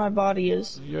is where my body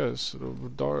is. Yes, the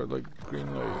dark like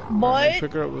green light. But And then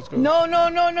pick her up. Let's go.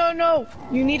 no.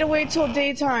 You need to wait till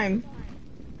daytime.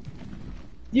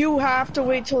 You have to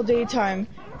wait till daytime.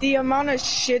 The amount of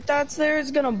shit that's there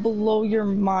is gonna blow your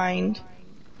mind.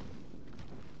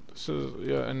 So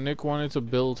yeah, and Nick wanted to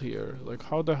build here. Like,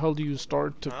 how the hell do you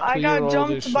start to clear I got all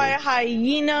this jumped by shit?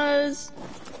 hyenas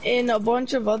and a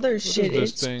bunch of other shit.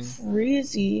 this It's thing?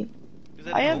 crazy. Is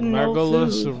that I have the- no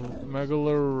Megalus, food.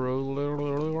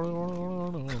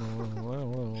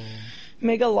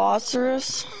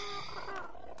 Megalosaurus.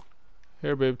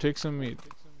 Here, babe, take some meat.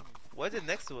 Why is it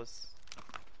next to us?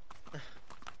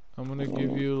 I'm gonna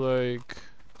give you like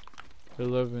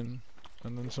 11,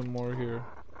 and then some more here.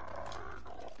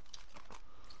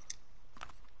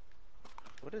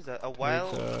 What is that? A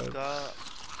wild that.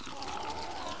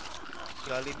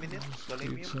 Galimium? Eat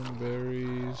Galimium? some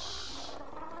berries.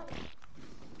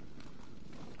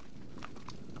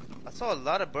 I saw a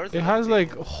lot of birds. It in has that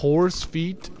like thing. horse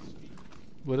feet,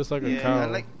 but it's like a Yeah, cow. I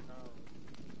like.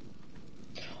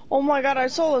 Oh my god, I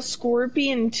saw a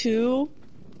scorpion too.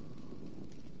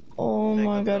 Oh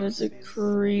my god, is it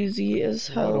crazy as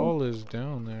What hell. all is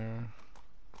down there?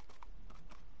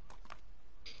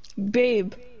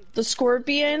 Babe, the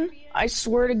scorpion, I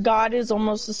swear to god, is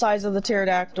almost the size of the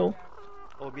pterodactyl.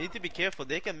 Oh, we need to be careful.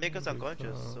 They can make us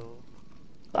unconscious. So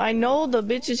I know, the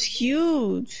bitch is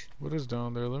huge. What is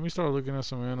down there? Let me start looking at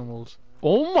some animals.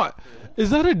 Oh my! Is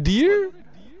that a deer?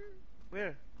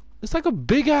 where? It's like a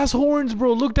big ass horns,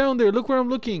 bro. Look down there. Look where I'm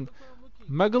looking.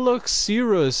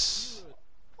 Megaloxerus.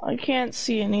 I can't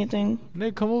see anything.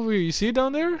 Nick, come over here. You see it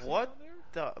down there? What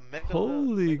the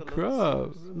Holy crap!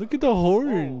 Look at the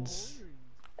horns.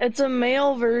 It's a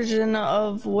male version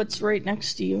of what's right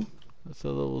next to you. That's a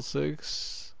level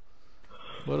 6.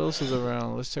 What else is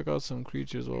around? Let's check out some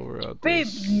creatures while we're out Babe,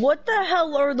 this. what the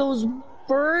hell are those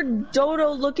bird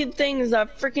dodo looking things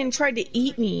that freaking tried to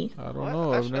eat me? I don't What?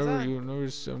 know. I've Ash- never, Azan?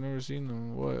 I've never seen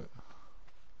them. What?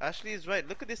 Ashley is right.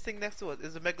 Look at this thing next to us.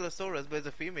 It's a Megalosaurus, but it's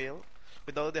a female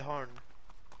without the horn.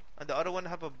 And the other one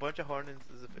have a bunch of horns.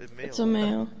 Is a male. It's a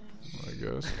male. I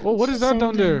guess. Oh, what is that Same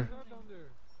down thing. there?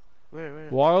 Where?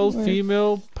 Wild Where?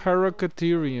 female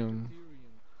paracaterium.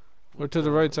 Or to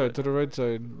the right side, to the right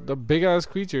side. The big ass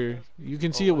creature. You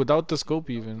can see it without the scope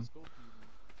even.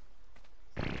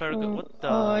 What the?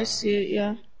 Oh, I see it,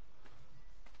 yeah.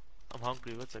 I'm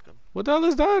hungry. 1 second. What the hell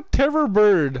is that? Terror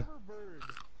bird.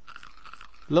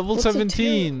 Level What's a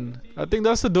 17. I think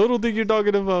that's the dodo thing you're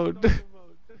talking about.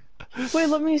 Wait,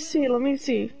 let me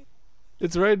see.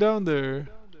 It's right down there.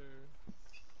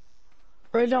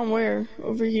 Right down where?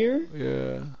 Over here?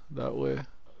 Yeah, that way.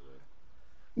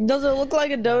 Does it look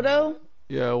like a dodo?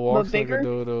 Yeah, it walks like bigger? a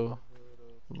dodo.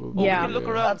 But Yeah. We can look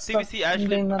around. That's See, we the see Ashley.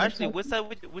 thing that I'm Ashley,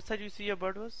 talking- which side you see your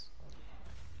bird was?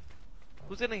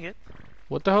 Who's getting hit?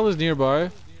 What the hell is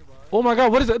nearby? Oh my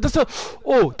god, what is that? That's a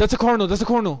corno. That's a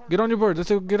corno. Get on your bird.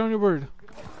 Get on your bird.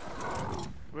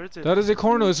 Where is it? That is a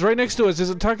corno. It's right next to us. It's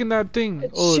attacking that thing.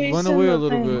 It's Oh, it went chasing away the a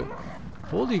little thing. bit.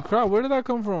 Holy crap, where did that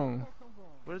come from?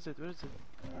 Where is it?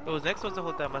 It was next to us the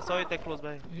whole time. I saw it that close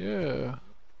by. Yeah.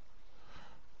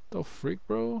 The freak,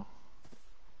 bro?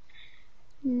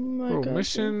 Oh my Bro, God.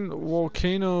 mission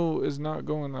volcano is not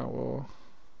going that well.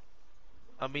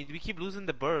 I mean, we keep losing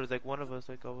the birds. Like one of us,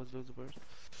 like always lose the birds.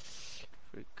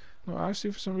 Freak. No,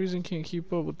 Ashley for some reason can't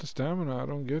keep up with the stamina. I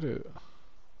don't get it.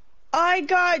 I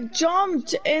got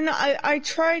jumped and I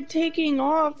tried taking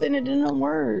off and it didn't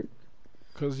work.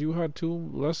 Cause you had too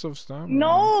less of stamina.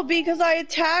 No, because I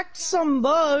attacked some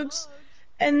bugs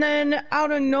and then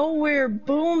out of nowhere,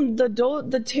 boom,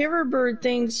 the terror bird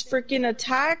things freaking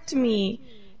attacked me.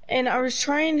 And I was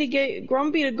trying to get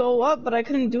Grumpy to go up, but I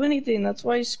couldn't do anything. That's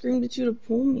why I screamed at you to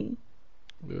pull me.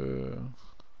 Yeah.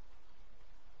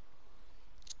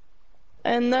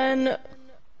 And then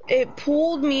it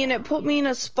pulled me and it put me in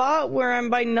a spot where I'm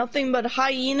by nothing but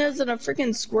hyenas and a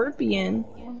freaking scorpion.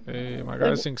 Hey, my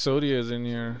guy Syncsodia is in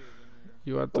here.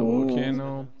 You at the Ooh.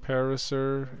 volcano,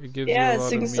 Paracer. It gives Yeah, you a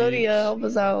lot of meat. Syncsodia, help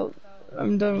us out.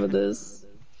 I'm done with this.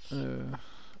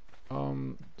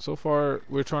 So far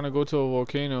we're trying to go to a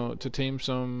volcano to tame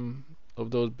some of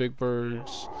those big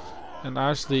birds. And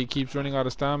Ashley keeps running out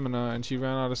of stamina, and she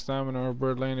ran out of stamina. Her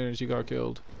bird landed and she got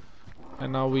killed.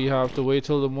 And now we have to wait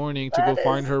till the morning to go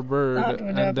find her bird,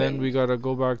 and then we gotta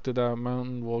go back to that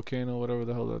mountain volcano, whatever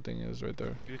the hell that thing is right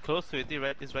there. You're close to it,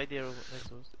 right? It's right there. Next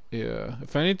to us. Yeah.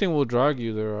 If anything, we'll drag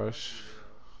you there, Ash.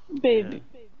 Baby,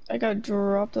 I got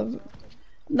dropped off.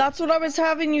 That's what I was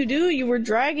having you do. You were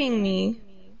dragging me.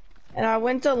 And I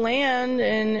went to land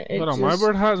and it Hold on, my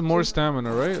bird has more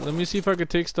stamina, right? Let me see if I could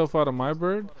take stuff out of my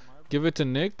bird, give it to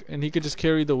Nick, and he could just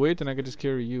carry the weight, and I could just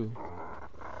carry you.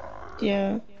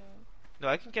 Yeah. No,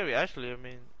 I can carry Ashley. I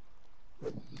mean.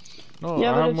 No,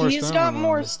 Yeah, I but have if more he's stamina. got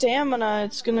more stamina,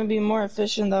 it's gonna be more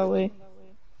efficient that way.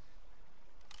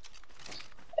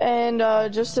 And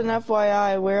just an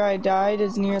FYI, where I died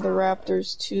is near the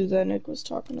raptors too that Nick was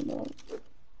talking about.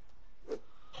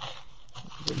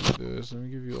 Let me do this. Let me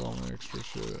give you all my extra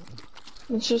shit.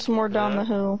 It's just more down the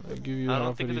hill. I give you I don't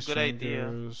half think of it's these a good idea.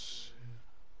 fingers.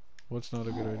 What's not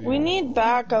a good idea? We need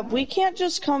backup. We can't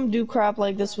just come do crap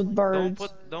like this with birds.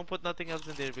 Don't put nothing else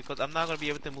in there because I'm not gonna be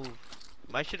able to move.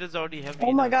 My shit is already heavy.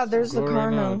 Oh my enough. god, there's Go the right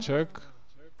now, Carno. check.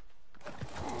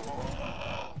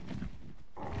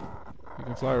 You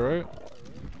can fly, right?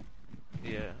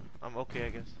 Yeah, I'm okay, I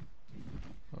guess.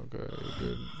 Okay,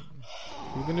 good.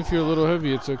 Even if you're a little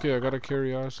heavy, it's okay. I gotta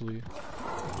carry Ashley.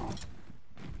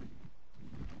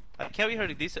 I carry her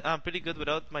decent. I'm pretty good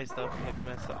without my stuff, like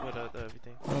my stuff, without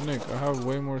everything. Oh, Nick, I have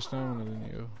way more stamina than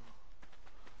you.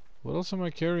 What else am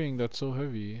I carrying that's so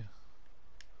heavy?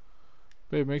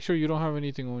 Babe, make sure you don't have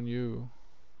anything on you.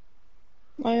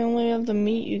 I only have the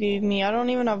meat you gave me. I don't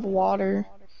even have water.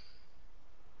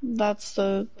 That's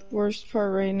the worst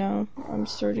part right now. I'm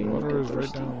starting Water to is get right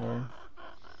thirsty. down there.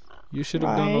 You should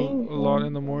have done a lot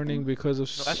in the morning because of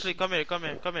No, Ashley, come here.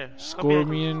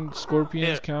 scorpions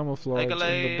Here. camouflage Like in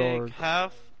the dark.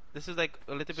 half. This is like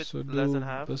a little bit So less than do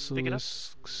half. Pick it up.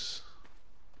 basilisks.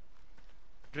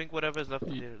 Drink whatever is left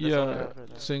in there. That's all I Yeah, have right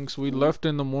now. since we left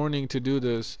in the morning to do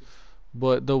this,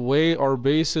 but the way our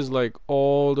base is like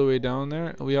all the way down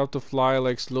there, we have to fly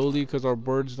like slowly because our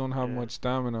birds don't have much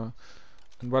stamina.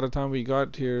 And by the time we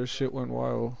got here, shit went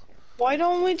wild. Why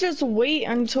don't we just wait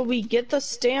until we get the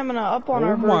stamina up on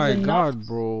our Oh birds my enough? god,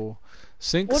 bro.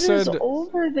 Sink What said is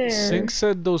over there? Sink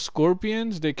said those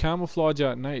scorpions, they camouflage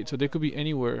at night, so they could be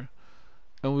anywhere.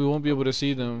 And we won't be able to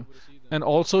see them. And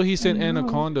also he said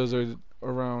anacondas are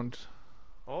around.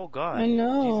 Oh god. I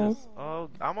know. Jesus. Oh,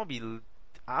 I'm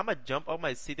gonna jump out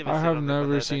my seat if I sit have on the never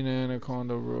banana. seen an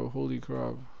anaconda, bro. Holy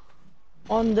crap.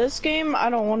 On this game, I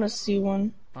don't want to see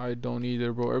one. I don't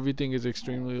either, bro. Everything is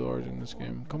extremely large in this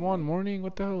game. Come on, morning.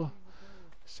 What the hell?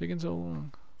 It's taking so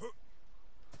long.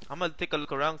 I'm gonna take a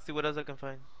look around, see what else I can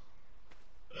find.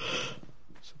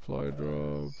 Supply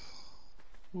drop.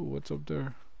 Ooh, what's up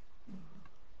there?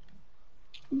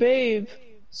 Babe,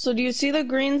 so do you see the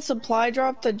green supply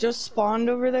drop that just spawned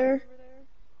over there?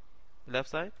 Left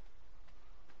side?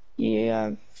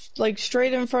 Yeah, like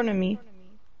straight in front of me.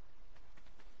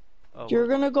 Oh, You're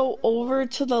gonna go over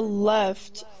to the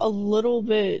left a little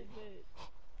bit.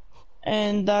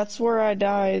 And that's where I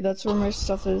died. That's where my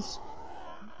stuff is.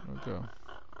 Okay.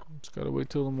 Just gotta wait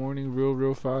till the morning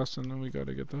real fast and then we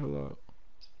gotta get the hell out.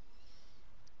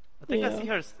 I think I Yeah. see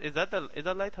her. Is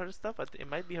that light her stuff? It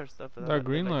might be her stuff. That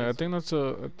green light, I this think that's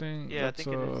a, I think Yeah, I that's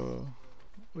think it is.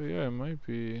 well, yeah, it might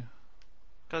be.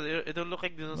 Cause it don't look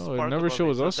like there's no No, it spark never above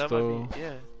shows so us, that might be- though.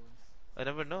 Yeah, I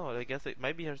never know. I guess it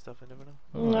might be her stuff. I never know.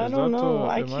 I Is don't that know.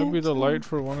 I it might be can't the tell. light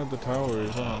for one of the towers.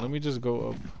 Hold on, let me just go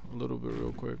up a little bit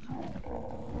real quick.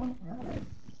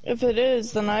 If it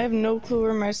is, then I have no clue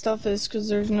where my stuff is because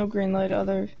there's no green light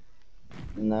other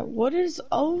than that. What is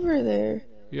over there?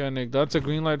 Yeah, Nick, that's a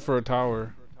green light for a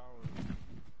tower.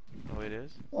 Oh, it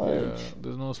is. Yeah,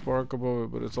 there's no spark above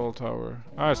it, but it's all tower.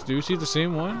 Ah, do you see the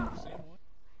same one?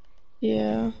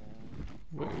 Yeah.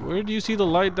 Where do you see the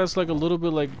light that's like a little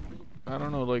bit like, I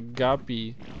don't know, like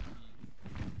gappy?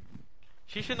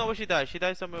 She should know where she died. She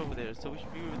died somewhere over there, so we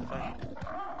should be able to find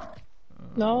her.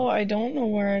 No, I don't know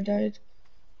where I died.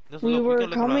 Just We look, were can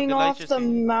look around. coming The lights off just the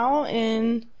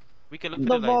mountain, we can look for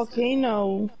the the lights.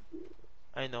 volcano,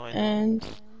 I know. and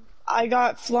I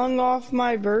got flung off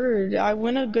my bird. I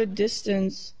went a good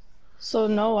distance. So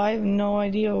no, I have no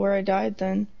idea where I died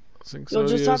then. You'll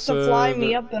just have to fly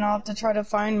me up and I'll have to try to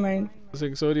find my...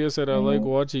 Exodia said, I like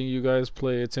watching you guys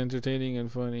play. It's entertaining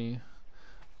and funny.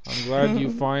 I'm glad you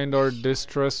find our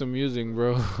distress amusing,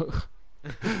 bro.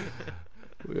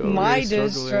 My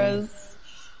distress.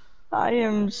 I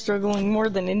am struggling more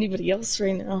than anybody else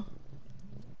right now.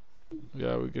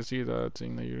 Yeah, we can see that,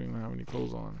 seeing that you don't even have any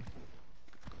clothes on.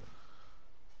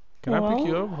 Can I pick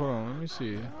you up? Hold on, let me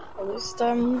see. At least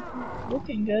I'm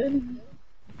looking good.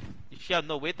 If she have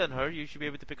no weight on her, you should be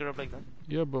able to pick her up like that.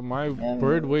 Yeah, but my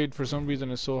bird weight for some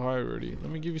reason is so high already. Let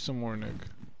me give you some more, Nick.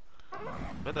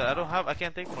 But I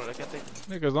can't take more.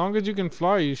 Nick, as long as you can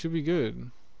fly, you should be good.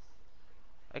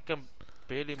 I can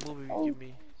barely move if you give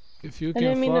me. If you I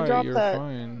didn't can mean to fly, drop you're that.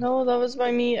 fine. No, that was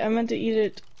my meat. I meant to eat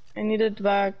it. I need it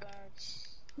back.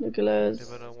 Nicholas.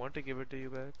 Yeah, but I want to give it to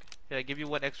you back. Yeah, I give you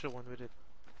one extra one with it.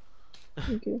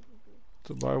 Thank you.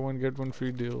 So buy one, get one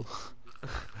free deal.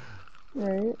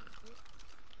 Right.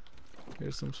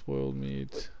 Here's some spoiled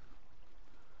meat.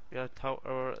 Yeah,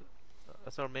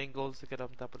 that's our main goal, is to get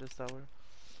up on top of this tower.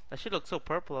 That shit looks so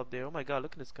purple up there. Oh my god,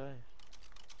 look at the sky.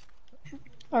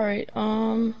 Alright,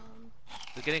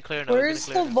 It's getting clear now. where's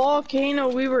the volcano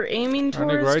we were aiming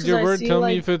towards? Nick, ride your bird. Tell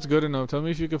like, me if it's good enough. Tell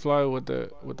me if you can fly with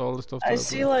all the stuff. I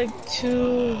see like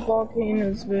 2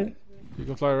 volcanoes, but you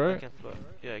can fly, right? I can fly.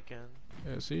 Yeah, I can.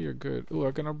 Yeah, see, you're good. Ooh,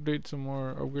 I can upgrade some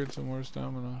more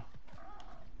stamina.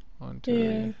 On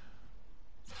yeah.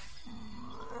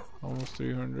 Almost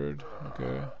 300.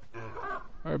 Okay.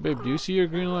 Alright, babe, do you see your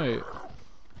green light?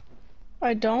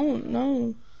 I don't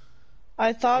know.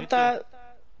 I thought that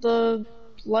the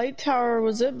light tower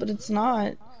was it, but it's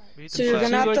not. So you're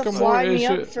gonna have to fly me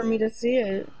up for me to see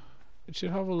it. It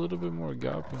should have a little bit more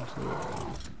gap into it.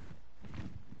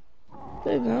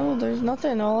 Babe, no, there's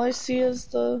nothing. All I see is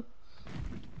the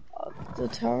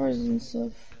towers and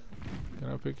stuff.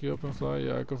 Can I pick you up and fly?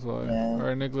 Yeah, I can fly. Yeah.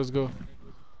 Alright, Nick, let's go.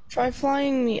 Try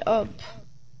flying me up.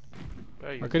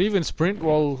 I could even sprint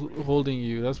while holding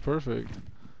you. That's perfect.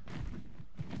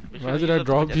 Imagine I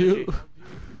drop you.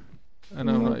 And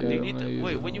I'm not. Yeah,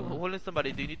 wait, when you holding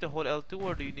somebody, do you need to hold L2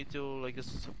 or do you need to like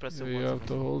just press it? Yeah, you have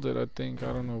to hold it. I think. I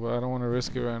don't know, but I don't want to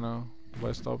risk it right now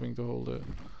by stopping to hold it.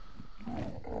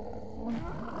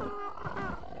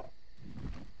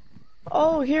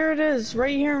 Oh, here it is,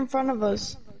 right here in front of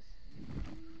us.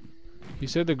 He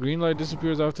said the green light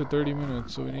disappears after 30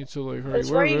 minutes, so we need to like hurry.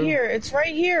 It's right here. It's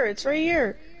right here. It's right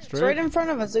here. It's right in front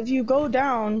of us. If you go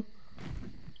down,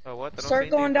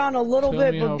 start going down a little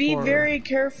bit, but be very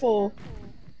careful.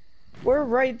 We're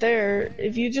right there.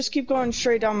 If you just keep going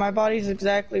straight down, my body's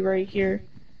exactly right here.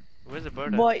 Where's the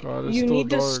bird at? But you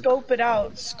need to scope it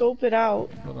out. Scope it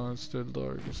out. Hold on, it's still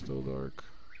dark. It's still dark.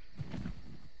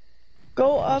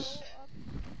 Go up.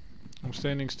 I'm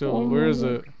standing still. Where is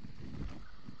it?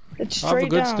 It's straight down. I have a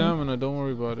good stamina. Don't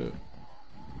worry about it.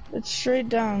 It's straight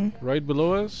down. Right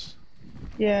below us?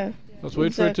 Yeah. Let's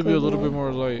wait for it to be a little bit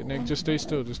more light. Nick, just stay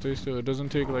still. Just stay still. It doesn't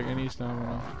take like any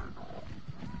stamina.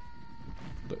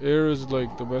 The air is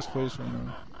like the best place right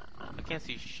now. I can't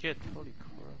see shit. Holy crap.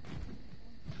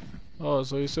 Oh,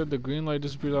 so he said the green light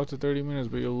disappears after 30 minutes,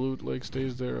 but your loot like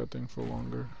stays there, I think, for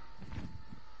longer.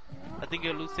 I think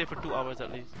your loot stays for 2 hours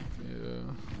at least. Yeah.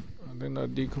 I think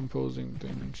that decomposing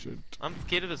thing should. I'm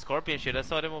scared of the scorpion shit. I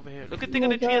saw them over here. Look at the thing on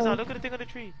the tree, Azan. Look at the thing on the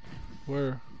tree.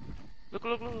 Where? Look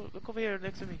over here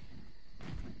next to me.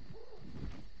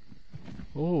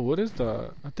 Oh, what is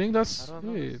that? I think that's.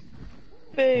 Wait.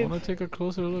 Babe. I wanna take a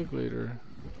closer look later.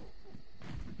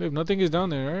 Babe, nothing is down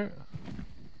there, right?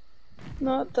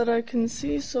 Not that I can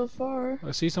see so far.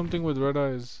 I see something with red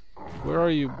eyes. Where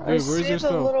are you? Babe, where's your I see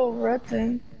stuff? the little red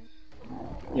thing.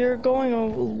 You're going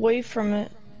away from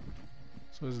it.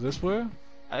 So is this way?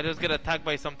 I just get attacked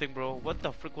by something, bro. What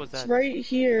the frick was that? It's right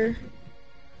here.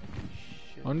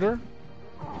 Shit. Under?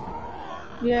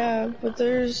 Yeah, but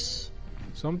there's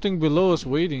something below us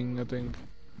waiting, I think.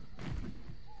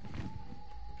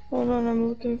 Hold on, I'm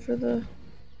looking for the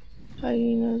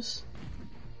hyenas.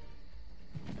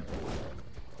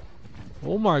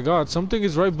 Oh my god, something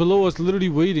is right below us, literally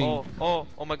waiting. Oh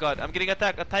my god, I'm getting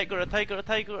attacked. A tiger.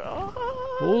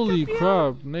 Oh, holy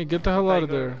crap, Nate, get the hell out of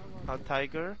there. A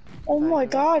tiger. Oh my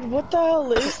god, what the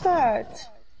hell is that?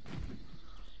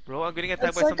 Bro, I'm getting attacked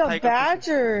It's by like some a tiger.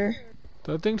 badger.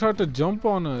 That thing tried to jump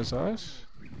on us, Ash.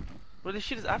 Bro, this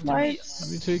shit is after My me.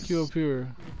 Let me take you up here.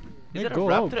 Is Nick, it a go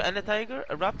raptor up. and a tiger?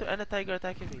 A raptor and a tiger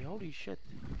attacking me. Holy shit.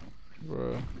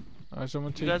 Bro. Ash, I'm gonna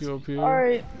You take guys- you up here.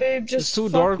 Alright, babe, It's just too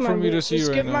fuck dark my for me to loot. see Just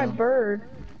right get my now. bird.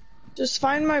 Just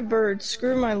find my bird.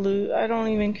 Screw my loot. I don't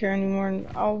even care anymore. And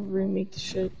I'll remake the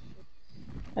shit.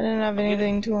 I didn't have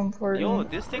anything too important. Yo,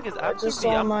 this thing is I after just me.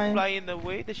 saw I'm my... flying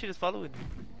away. This shit is following me.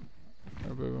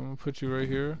 Alright, babe, I'm gonna put you right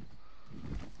here.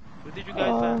 Where did you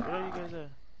guys land? Where are you guys at?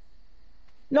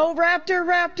 No,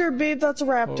 raptor, babe, that's a Oh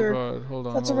raptor. god, hold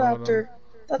on, That's a hold on, hold on. raptor.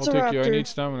 That's I'll a take you. I raptor. need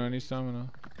stamina, I need stamina.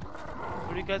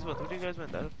 Where do you guys went? Where do you guys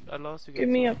went? I lost you guys. Get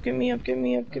me up, get me up, get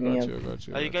me up, I get me got up. you, I got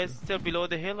you. Are you guys still below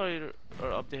the hill or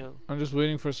up the hill? I'm just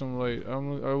waiting for some light.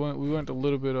 We went a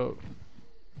little bit up.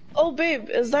 Oh, babe,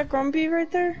 is that Grumpy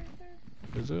right there?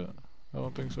 Is it? I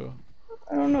don't think so.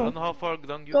 I don't I know. don't know how far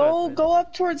down you guys went. Go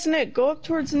up towards Nick. Go up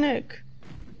towards Nick.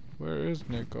 Where is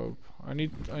Nick up? I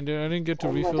didn't get to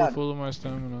Oh my refill God. full of my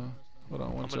stamina. Hold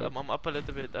on one sec. I'm up a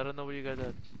little bit. I don't know where you guys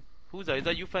at. Who's that? Is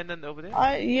that you finding over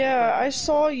there? Yeah, I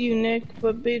saw you, Nick,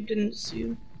 but babe didn't see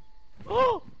you.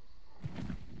 Oh!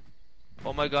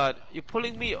 Oh my god. You're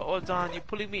pulling me. Oh, Don, you're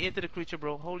pulling me into the creature,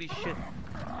 bro. Holy shit.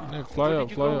 Nick, fly Where up,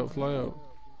 did you fly go? up, fly up.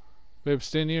 Babe,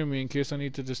 stay near me in case I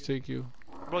need to just take you.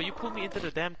 Bro, you pulled me into the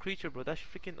damn creature, bro. That's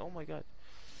freaking. Oh my god.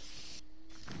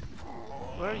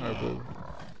 Where are you? Alright, babe.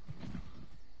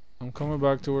 I'm coming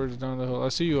back towards down the hill. I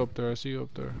see you up there, I see you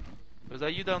up there. Was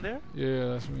that you down there? Yeah,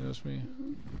 that's me, that's me.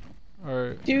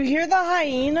 Alright. Do you hear the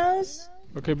hyenas?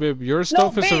 Okay, babe, your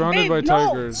stuff is surrounded by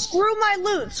tigers. Screw my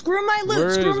loot. Screw my loot.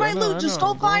 Where Screw is- my I know, loot. I Just know,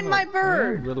 go I'm find going my up.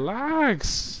 bird. Yeah,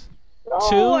 relax. No,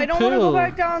 Chill I don't want to go pill.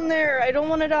 back down there. I don't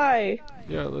want to die.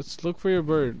 Yeah, let's look for your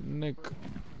bird, Nick.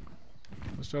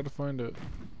 Let's try to find it.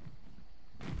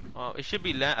 It should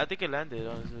be land. I think it landed,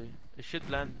 honestly. It should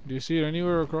land. Do you see it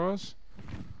anywhere across?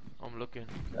 I'm looking.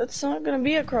 It's not gonna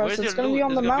be across. Where's It's your gonna loot? be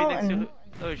on It's the gonna be next to your mountain.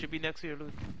 loot. Oh, it should be next to your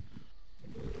loot.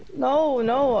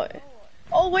 No.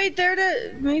 Oh wait, there it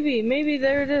is. Maybe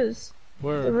there it is. The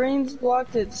Where? rain's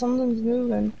blocked it. Something's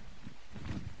moving.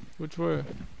 Which way?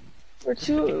 We're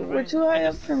too high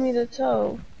up for me to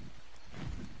tow.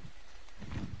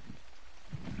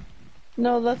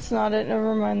 No, that's not it.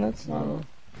 Never mind. That's not No. it.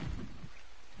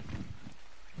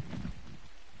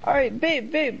 Alright,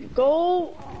 babe,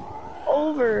 go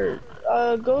over.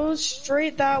 Go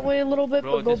straight that way a little bit,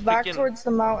 Bro, but go this back freaking- towards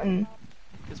the mountain.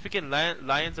 There's freaking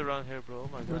lions around here, bro. Oh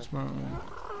my god. Which mountain?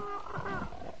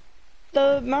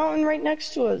 The mountain right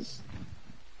next to us.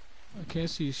 I can't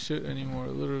see shit anymore,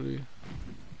 literally.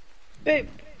 Babe,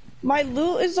 my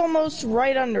loot is almost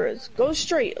right under us. Go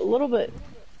straight a little bit.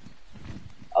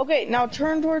 Okay, now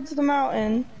turn towards the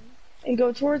mountain and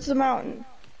go towards the mountain.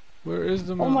 Where is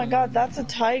the Oh mountain? my god, that's a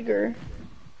tiger.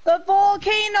 The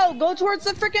volcano! Go towards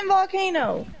the freaking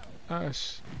volcano!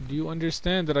 Ash, do you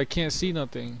understand that I can't see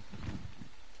nothing?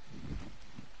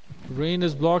 Rain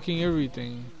is blocking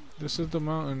everything. This is the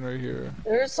mountain right here.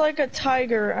 There's like a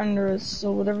tiger under us,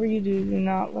 so whatever you do, do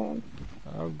not land.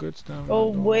 I have good stamina.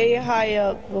 Go don't way worry. high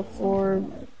up before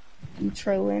you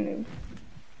try landing.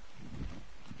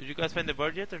 Did you guys find the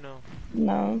bird yet or no?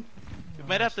 No. We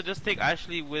might have to just take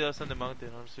Ashley with us on the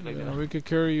mountain, honestly. Like Yeah, that. we could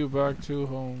carry you back to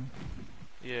home.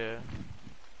 Yeah.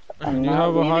 I'm You not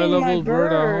have a leaving high my level bird at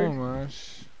bird. home,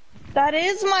 Ash. That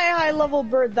is my high level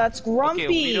bird. That's Grumpy. Okay,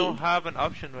 we don't have an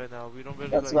option right now. We don't really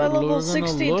That's like. my level We're gonna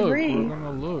 63. Look. We're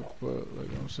gonna look, but like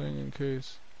I'm saying in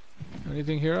case.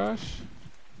 Anything here, Ash?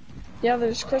 Yeah,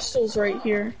 there's crystals right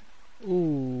here.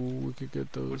 Ooh, we could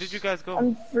get those. Where did you guys go?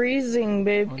 I'm freezing,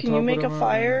 babe. On Can top you of make the a mountain.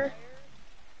 fire?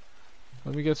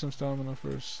 Let me get some stamina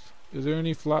first. Is there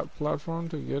any flat platform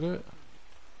to get it?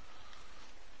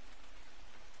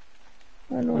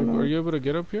 I don't Like, know. are you able to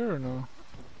get up here or no?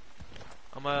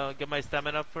 I'm gonna get my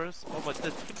stamina up first. Oh, but the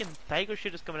freaking tiger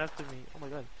shit is coming after me. Oh my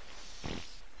god.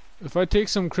 If I take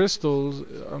some crystals,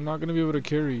 I'm not gonna be able to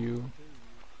carry you.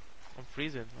 I'm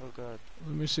freezing. Oh god.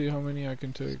 Let me see how many I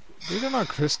can take. These are not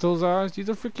crystals, Ash. These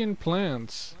are freaking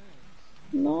plants.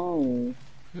 No.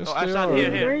 Yes, Oh, Ash, they not are.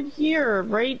 here.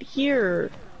 Right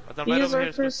here. I'm right These over are here.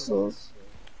 It's crystal. crystals.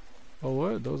 Oh,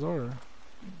 what? Those are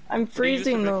I'm you use to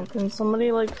freezing though. make it? Can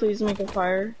somebody like please make a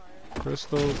fire?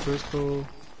 crystal.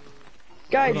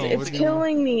 Guys, Hold on, it's what do you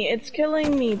killing me. It's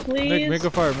killing me. Please. Nick, make a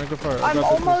fire. Make a fire. I I'm got the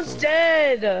almost crystals.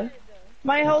 dead.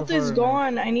 My health a is fire,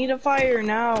 gone. I need a fire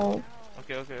now.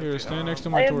 Okay. Here, stand um, next to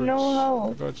my I torch. have no I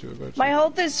health. got you. I got you. My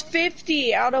health is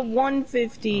 50 out of I'm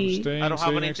 150. staying, I don't have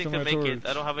stay next to anything to my make torch. it.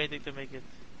 I don't have anything to make it.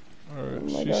 Alright, Oh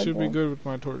my she God, should be no. good with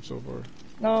my torch so far.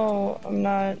 No, I'm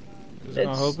not. Is it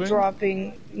not It's helping?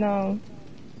 dropping. No.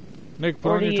 Nick,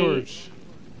 put on your 48. torch.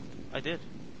 I did.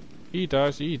 Eat,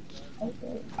 Ash, eat.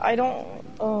 Okay. I don't.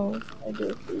 Oh, I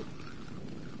do.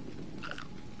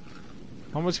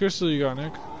 How much crystal you got,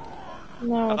 Nick?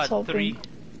 No, I it's got helping. 3.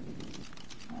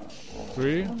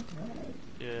 3?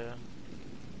 Yeah.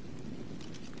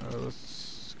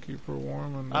 Let's keep her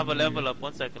warm and I have a then level up.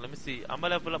 1 second. Let me see. I'm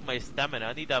gonna level up my stamina.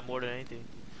 I need that more than anything.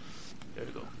 There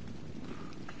we go.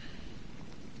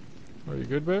 Are you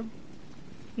good, babe?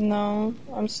 No,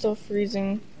 I'm still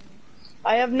freezing.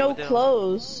 I have no What the hell?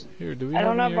 clothes. Here, do we I have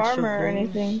don't any have extra armor or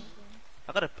clothes? anything.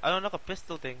 I don't like a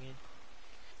pistol thing here.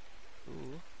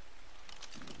 Ooh.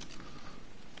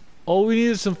 Oh, we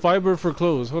needed some fiber for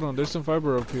clothes. Hold on, there's some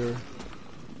fiber up here.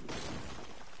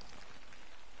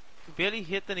 You barely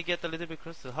hit and you get a little bit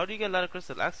crystal. How do you get a lot of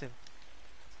crystal? Ask him.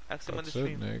 Ask him on the That's it,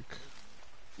 stream. Nick.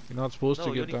 You're not supposed No,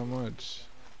 to you get that much.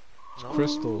 It's No?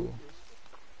 crystal.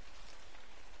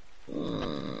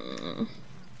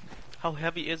 How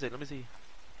heavy is it? Let me see.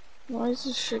 Why is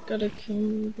this shit gotta kill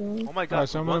me, bro? Oh my god. Alright,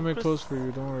 so I'm gonna one make crystal. clothes for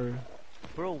you, don't worry.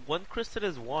 Bro, 1 crystal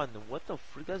is 1. What the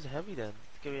freak? That's heavy then.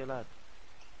 Give me a lot.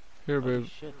 Here, Holy babe.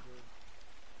 shit.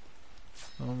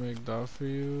 I'll make that for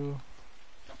you.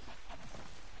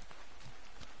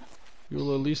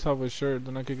 You'll at least have a shirt,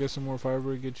 then I could get some more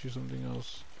fiber and get you something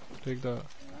else. Take that.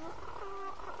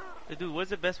 Hey, dude,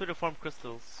 what's the best way to farm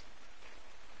crystals?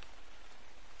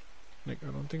 Nick,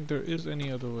 I don't think there is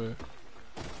any other way.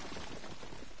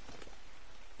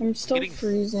 I'm still Getting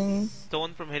freezing.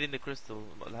 Stone from hitting the crystal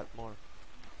a lot more.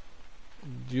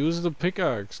 Use the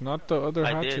pickaxe, not the other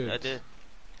hatchet. I did.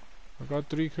 I got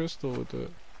 3 crystal with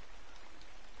it.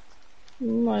 Oh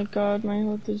my god, my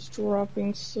health is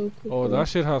dropping so quickly. Oh, that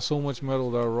shit has so much metal,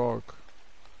 that rock.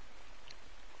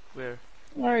 Where?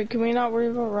 Alright, can we not worry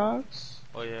about rocks?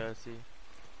 Oh yeah, I see.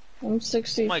 I'm Oh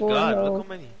 64 my god, health. look how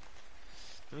many.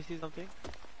 Let me see something.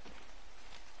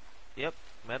 Yep,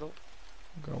 metal.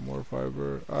 Got more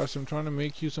fiber. Ash, I'm trying to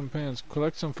make you some pants.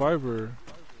 Collect some fiber.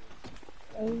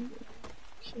 I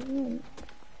can't.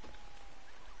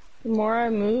 The more I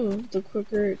move, the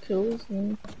quicker it kills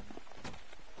me.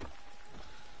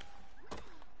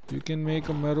 You can make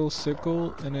a metal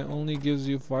sickle and it only gives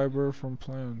you fiber from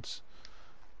plants.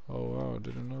 Oh wow,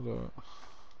 didn't know that.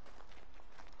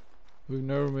 We've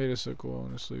never made a sickle,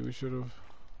 honestly. We should have.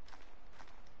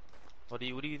 What do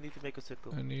you need to make a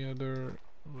sickle? Any other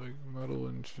like metal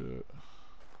and shit.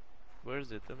 Where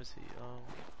is it? Let me see.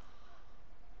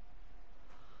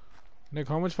 Nick,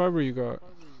 how much fiber you got?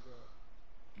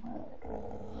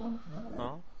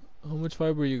 Huh? How much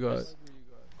fiber you got?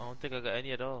 I don't think I got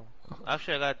any at all.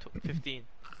 Actually, I got 15.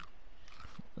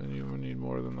 And you need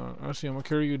more than that. Actually, I'm gonna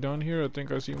carry you down here. I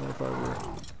think I see more fiber.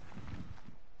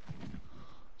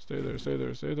 Stay there, stay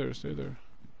there, stay there, stay there.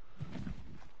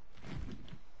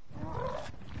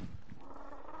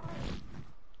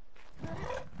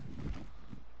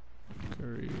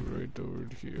 Carry you right over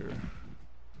here.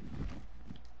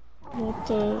 What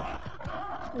the?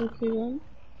 Okay then.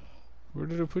 Where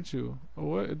did it put you? Oh,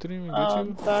 what? It didn't even get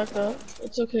you? Back up.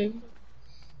 It's okay.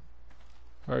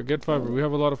 Alright, get fiber. We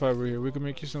have a lot of fiber here. We can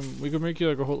make you some. We can make you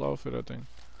like a whole outfit, I think.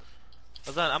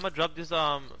 Hold on, I'm gonna drop this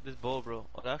this bow, bro.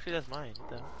 Oh, actually, that's mine. What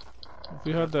the hell? If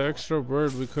we had the extra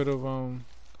bird, we could have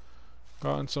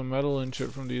gotten some metal and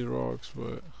shit from these rocks,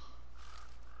 but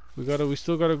we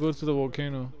still gotta go to the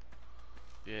volcano.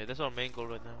 Yeah, that's our main goal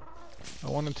right now.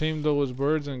 I want to tame those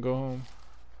birds and go home.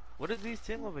 What is these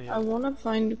thing over here? I wanna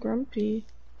find Grumpy.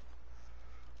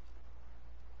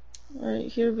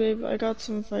 Alright, here babe, I got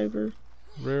some fiber.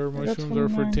 Rare I got mushrooms are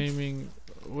for 29. taming.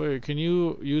 Wait, can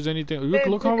you use anything? Babe,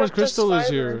 Look how pick much up this crystal is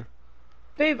fiber. here.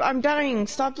 Babe, I'm dying.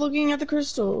 Stop looking at the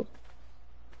crystal.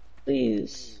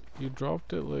 Please. You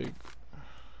dropped it like.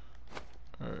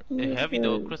 Alright. It's heavy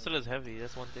though. Good. Crystal is heavy.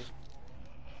 That's one thing.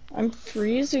 I'm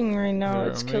freezing right now.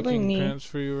 Here, It's I'm killing making me. pants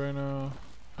for you right now.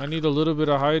 I need a little bit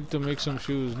of hide to make some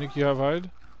shoes. Nick, you have hide?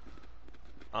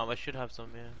 I should have some,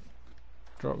 yeah.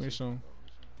 Drop me some.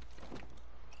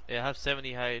 Yeah, I have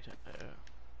 70 hide.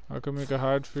 I can make a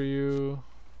hide for you.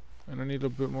 And I need a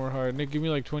bit more hide. Nick, give me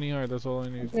like 20 hide. That's all I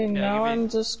need. Okay, now I'm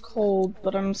just cold,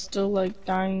 but I'm still like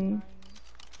dying.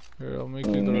 Here, I'll make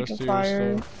Let you me the make rest a of fire.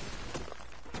 your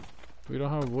stuff. We don't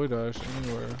have wood ash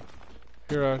anywhere.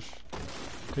 Here, Ash.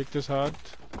 Take this hat.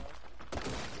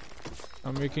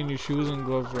 I'm making you shoes and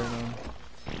gloves right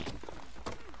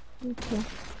now. Okay.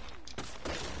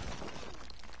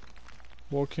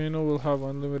 Volcano will have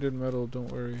unlimited metal,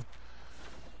 don't worry.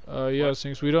 Yeah,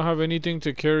 since we don't have anything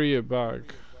to carry it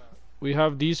back. We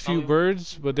have these few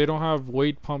birds, but they don't have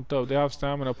weight pumped up. They have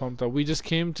stamina pumped up. We just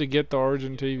came to get the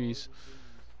Argentavis.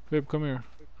 Babe, come here.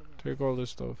 Take all this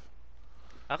stuff.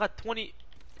 I got 20.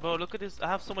 Bro, look at this. I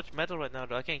have so much metal right now,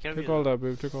 though. I can't carry it. Take all that,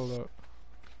 babe. Take all that.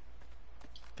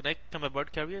 Can my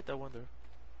bird carry it? I wonder.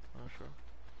 I'm not sure.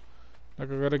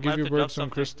 Like I gotta I give have your to bird drop some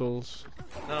something. crystals.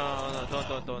 No,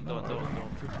 don't. What do you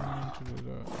mean to do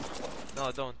that?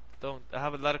 No, don't. I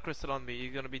have a lot of crystal on me.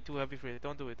 You're gonna be too heavy for it.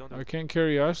 Don't do it. Don't do I it. can't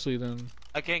carry Ashley then.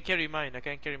 I can't carry mine. I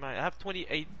have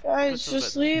 28 Guys, crystals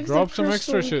just right now. leave the Drop some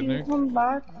crystal. extra You shit, can Nick. come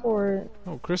back for it.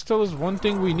 No, crystal is one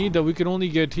thing we need that we can only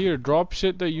get here. Drop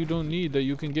shit that you don't need that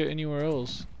you can get anywhere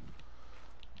else.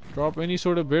 Drop any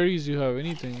sort of berries you have,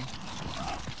 anything.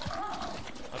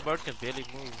 My bird can barely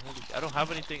move. Holy shit. I don't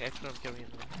have anything extra I'm carrying.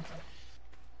 Man.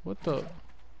 What the?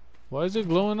 Why is it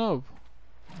glowing up?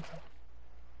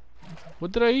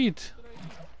 What did I eat?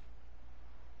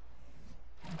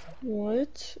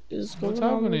 What is What's going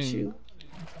on with happening? you?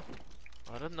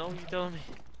 I don't know. You tell me.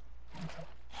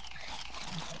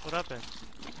 What happened?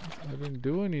 I didn't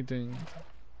do anything.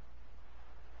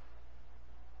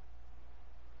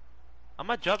 I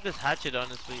might drop this hatchet.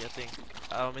 Honestly, I think.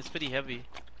 It's pretty heavy.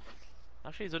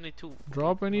 Actually, it's only 2.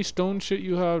 Drop any stone shit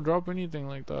you have. Drop anything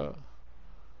like that.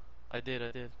 I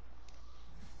did.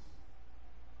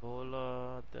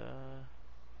 Bola, the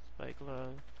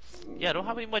spikelet. Yeah, I don't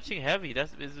have any much thing heavy.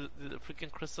 That's is the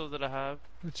freaking crystals that I have.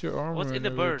 It's your armor What's in and the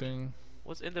bird? everything.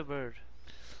 What's in the bird?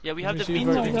 Yeah, we Let have me the see if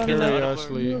meat, I so we can can get carry that out of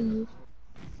bird. Ashley.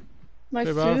 My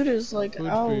Hey, food Baf, is like Food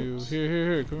out. for you.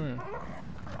 Here, come here.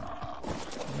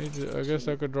 I guess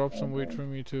I could drop some weight for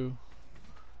me too.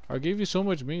 I gave you so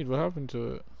much meat. What happened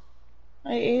to it?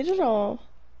 I ate it all.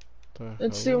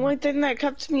 It's the only thing that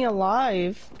kept me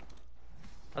alive.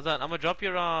 Azan, I'm gonna drop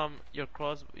your what you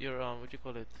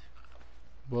call it?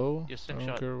 Bow? Your I slingshot.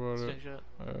 don't care about it. Slingshot.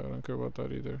 I don't care about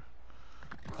that either.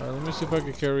 Alright, let me see if I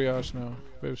can carry Ash now.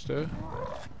 Babe, stay.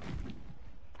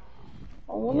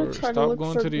 I want Or to try to stop look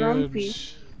going for to the Grumpy.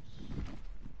 edge.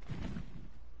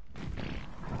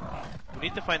 We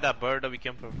need to find that bird that we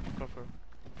came from.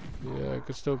 Yeah, I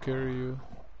could still carry you.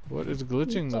 What is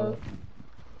glitching What's though? up?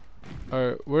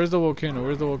 Alright, where's the volcano?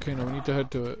 Where's the volcano? We need to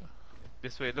head to it.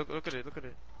 This way. Look at it.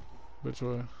 Which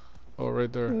way? Oh,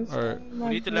 right there. Where's Alright. We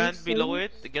need to land below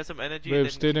it to get some energy. Babe,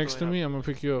 then stay keep next to going me. up. I'm gonna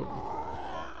pick you up.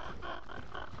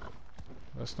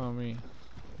 That's not me.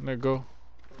 Nick, go.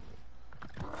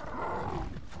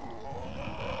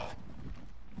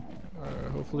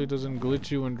 Alright, hopefully it doesn't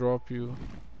glitch you and drop you.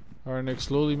 Alright, Nick,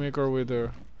 slowly make our way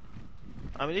there.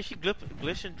 I mean, if she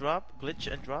glitch and drop,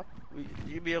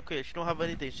 you'll be okay. She don't have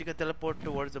anything. She can teleport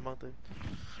towards the mountain.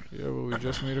 Yeah, but we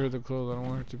just made her the clothes. I don't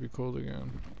want her to be cold again.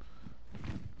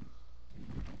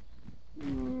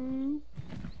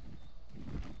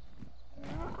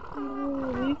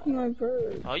 Oh, leave my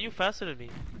bird. How are you faster than me?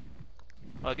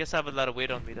 Oh, I guess I have a lot of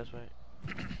weight on me. That's right.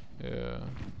 Yeah.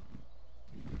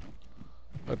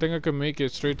 I think I can make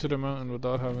it straight to the mountain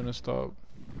without having to stop.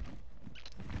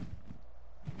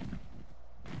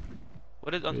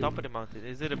 What is on top of the mountain?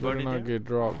 Is it a You bird better in not there? get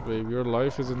dropped, babe. Your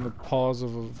life is in the paws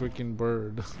of a freaking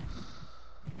bird.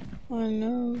 I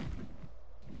know.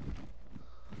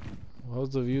 How's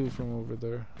the view from over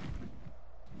there?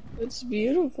 It's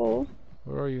beautiful,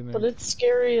 Where are you, Nick? but it's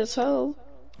scary as hell.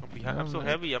 I'm behind. I'm so Yeah,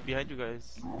 heavy. I'm behind you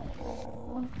guys.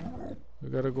 We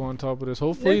gotta go on top of this.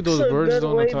 Hopefully Nick's those a birds good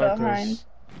don't way attack behind. us.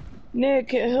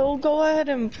 Nick, he'll go ahead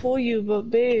and pull you, but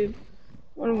babe,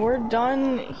 when we're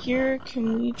done here,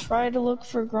 can we try to look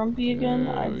for Grumpy again?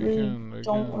 Yeah, I we really can,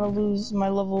 don't want to lose my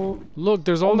level. Look,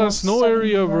 there's all that Almost snow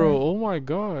area, 79. bro. Oh my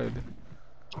god.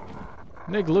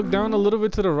 Nick, look down a little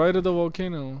bit to the right of the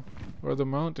volcano. Or the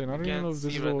mountain. I don't even Can't know if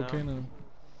this see is a right now. volcano.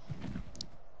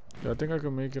 Yeah, I think I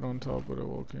can make it on top of the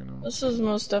volcano. This is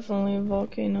most definitely a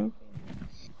volcano.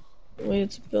 The way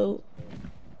it's built.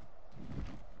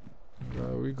 Yeah,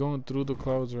 we're going through the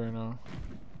clouds right now.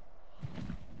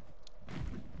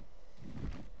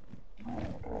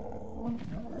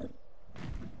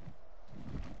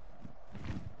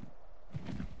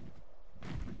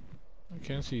 I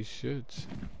can't see shit.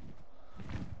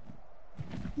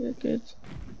 You're good.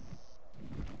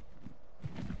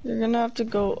 You're gonna have to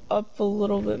go up a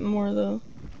little bit more though.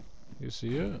 You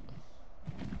see it?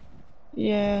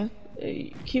 Yeah,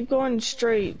 keep going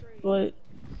straight, but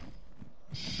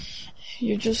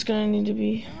you're just gonna need to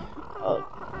be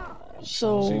up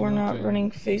so see we're not nothing.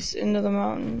 running face into the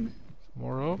mountain.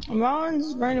 More up? The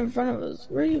mountain's right in front of us.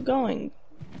 Where are you going?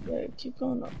 Yeah, keep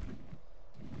going up.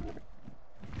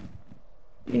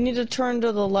 You need to turn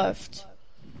to the left.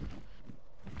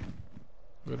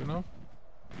 Good enough?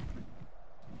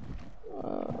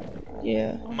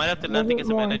 Yeah. I might have to A land to little get bit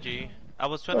some more. energy. I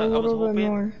was A little bit hoping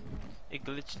more. it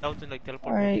glitched out and like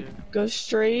teleport Alright, here. go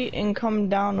straight and come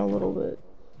down a little bit.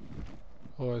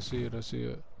 Oh, I see it, I see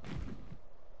it.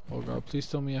 Oh god, please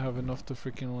tell me I have enough to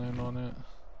freaking land on it.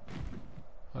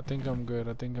 I I think I'm good.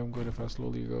 I think I'm good if I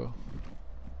slowly go.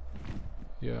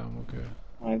 Yeah, I'm okay.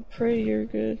 I pray you're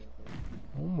good.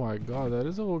 Oh my god, that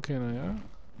is a volcano, yeah?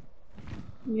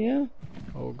 Yeah.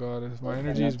 Oh god, my Okay,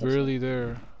 energy is not the barely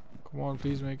there. Come on,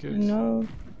 please make I it. know.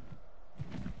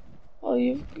 Oh,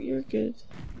 you're good.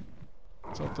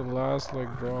 It's at the last like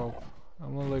drop.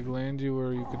 I'm gonna like land you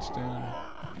where you could stand.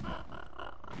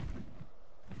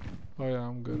 Oh yeah,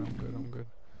 I'm good, I'm good, I'm good.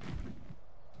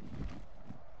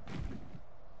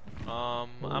 I'm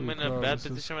Holy in a crap, bad this is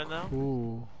position right now.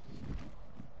 cool.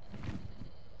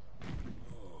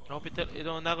 I hope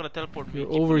you're not gonna teleport me. You're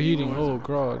Keep putting overheating, doors. oh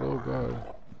god, oh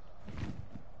god.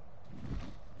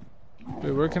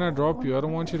 Wait, where can I drop you? I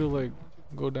don't want you to like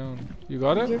go down. You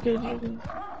got it? You're good, you're good.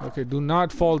 Okay, do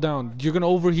not fall down. You're gonna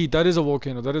overheat. That is a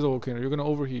volcano. That is a volcano. You're gonna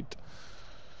overheat.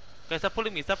 Guys, stop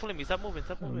pulling me. Stop pulling me. Stop moving.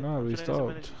 Stop I'm moving. not, I'm we feeling some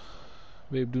stopped. energy.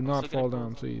 Babe, do I'm not still getting fall down,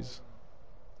 cold. please.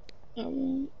 I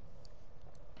won't.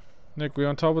 Nick, we're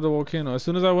on top of the volcano. As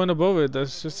soon as I went above it,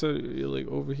 that's just you're like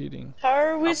overheating. How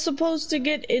are we supposed to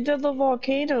get into the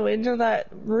volcano, into that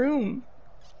room?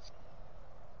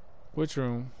 Which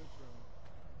room?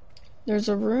 There's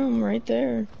a room right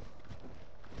there.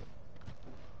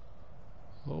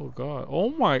 Oh god.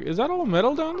 Oh my, is that all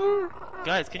metal down there?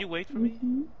 Guys, can you wait for me?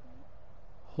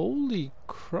 Holy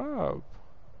crap.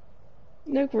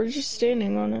 Nick, we're just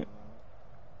standing on it.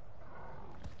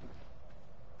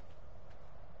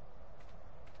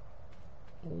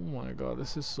 Oh my god,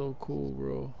 this is so cool,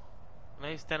 bro. Can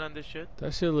I stand on this shit?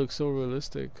 That shit looks so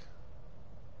realistic.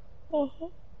 Uh-huh.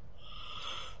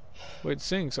 Wait,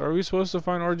 Sinks, are we supposed to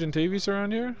find Argentavis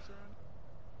around here?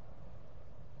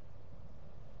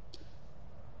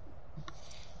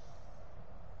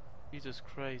 Jesus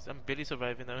Christ, I'm barely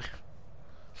surviving now.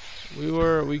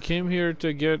 We came here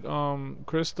to get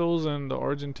crystals and the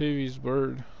Argentavis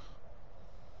bird.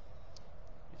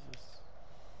 Jesus.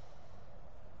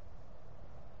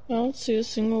 I don't see a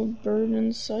single bird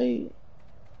in sight.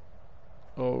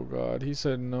 Oh god, he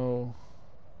said no.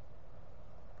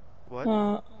 What?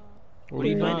 Well, What are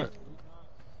you finding?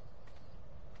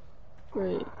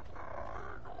 Great.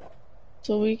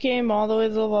 So we came all the way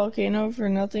to the volcano for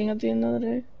nothing at the end of the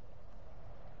day?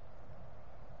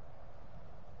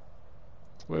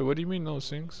 Wait, what do you mean no,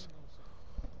 Sinks?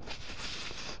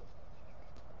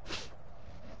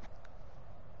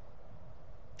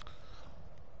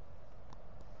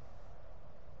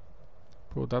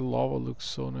 Bro, that lava looks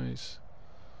so nice.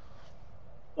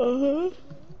 Uh-huh.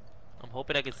 I'm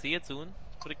hoping I can see it soon.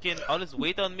 Freaking all this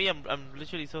weight on me, I'm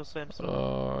literally so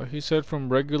slow. He said from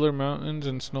regular mountains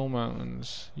and snow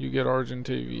mountains, you get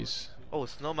Argentavis. Oh,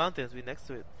 Snow Mountains, we next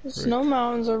to it. The snow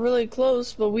mountains are really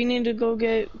close, but we need to go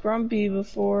get Grumpy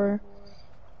before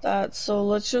that, so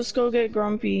let's just go get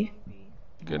Grumpy.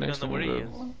 Get I next don't to know where me, he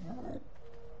bro.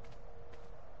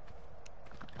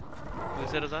 is. Who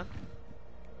said us on?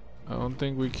 I don't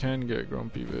think we can get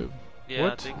Grumpy, babe. Yeah,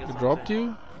 What? I think It it's dropped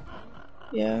something.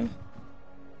 you? Yeah.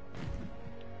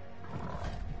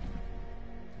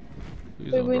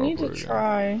 Please But don't we drop need to her again.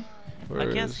 try. Where I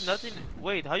can't is- see nothing.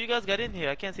 Wait, how you guys got in here?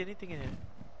 I can't see anything in here.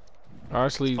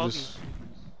 Ashley It's foggy. just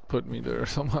put me there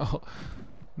somehow.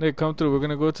 Nick, come through. We're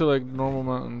gonna go to like normal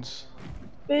mountains.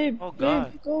 Babe, Oh,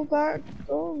 God. babe, go back,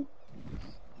 go.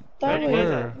 That Where way. you guys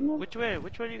Where? at? Which way?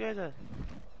 Which way are you guys at?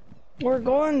 We're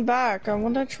going back. I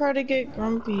want to try to get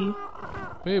Grumpy.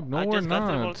 Babe, no, I we're just got to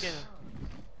the not. volcano.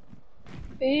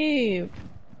 Babe,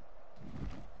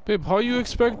 Babe, how you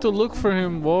expect to look for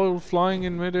him while flying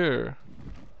in midair?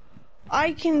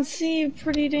 I can see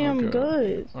pretty damn Okay.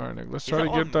 good. Alright, Nick, let's Is try it to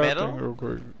all get that metal? thing real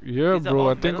quick. Yeah, Is it bro, all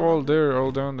I think metal all on there,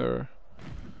 all down there.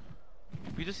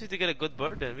 We just need to get a good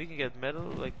bird then. We can get metal,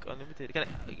 like, unlimited.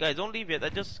 Guys, don't leave yet. I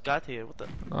just got here. What the?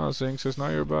 Nah, Sinks, it's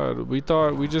not your bad. We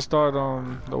just thought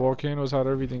the volcanoes had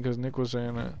everything because Nick was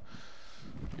saying it.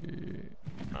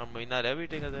 I mean, not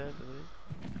everything is there.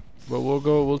 But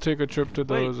we'll take a trip to Wait.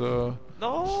 those No!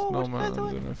 snow What you guys mountains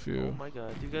doing? in a few. Oh my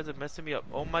god, you guys are messing me up.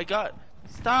 Oh my god.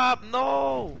 Stop!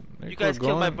 No! Nick, You guys we're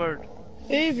killed my going- bird.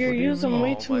 Babe, you're What do you using mean?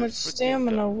 way Oh too my much freaking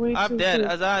stamina, God. way I'm too dead.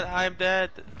 quick. Azan, I'm dead.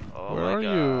 Oh Where my are god.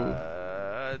 you?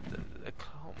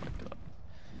 Oh my god.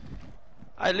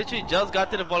 I literally just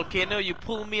got to the volcano, you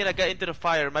pulled me and I got into the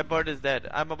fire. My bird is dead.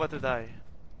 I'm about to die.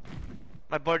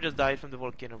 My bird just died from the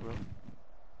volcano, bro.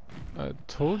 I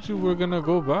told you we're gonna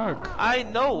go back. I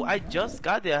know, I just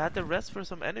got there. I had to rest for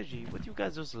some energy. But you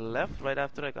guys just left right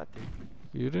after I got there.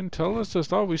 You didn't tell us to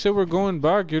stop. We said we're going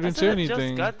back. You I didn't said say I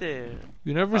anything. just got there.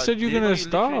 You never said you're didn't know gonna you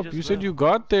literally stop. just You said left. you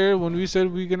got there when we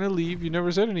said we're gonna leave. You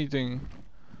never said anything.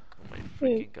 Oh my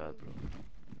Wait. freaking god, bro.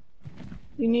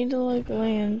 You need to, like,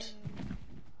 land.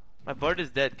 My bird is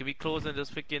dead. Can we close and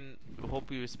just freaking hope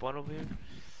we respawn over here?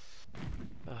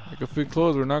 Like if we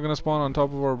close, we're not gonna spawn on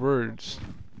top of our birds.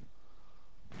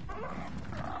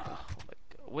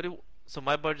 So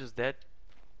my bird is dead?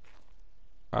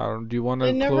 Do you want It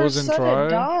to never close and said it try?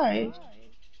 died.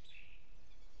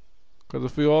 Because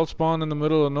if we all spawn in the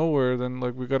middle of nowhere, then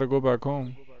like we gotta go back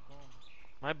home.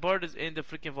 My bird is in the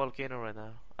freaking volcano right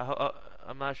now.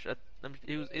 I'm not sure.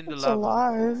 He was in the It's lava.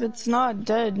 alive. It's not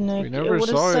dead, Nick. We never it would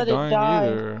have saw said it it dying died.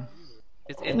 either.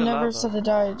 It's It in the never lava. said it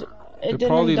died. It It didn't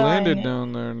probably die. landed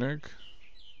down there, Nick.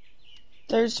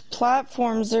 There's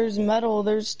platforms, there's metal,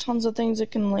 there's tons of things it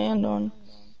can land on.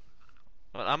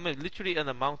 Well, I'm literally on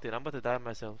the mountain. I'm about to die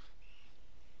myself.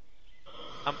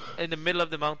 I'm in the middle of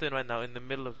the mountain right now. In the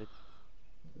middle of it.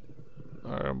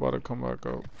 Alright, I'm about to come back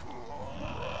up.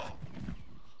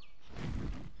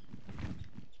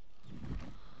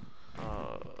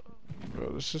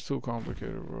 Bro, this is too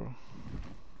complicated, bro.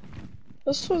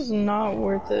 This was not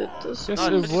worth it. This Yes,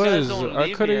 Not it if you guys was. don't I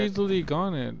leave could have yet. easily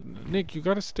gone it. Nick, you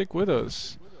gotta stick with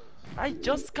us. I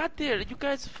just got there. You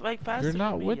guys like faster You're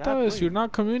not than me. with I have us. weight. You're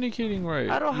not communicating right.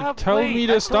 I don't You have tell weight. me I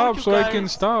to told stop you so I can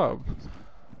guys. stop.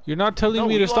 You're not telling No,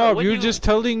 me to you are- stop. when You're you- just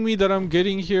telling me that I'm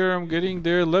getting here, I'm getting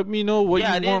there. Let me know what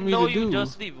Yeah, I you want didn't me know to you do.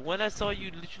 just leave. When I saw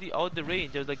you literally out the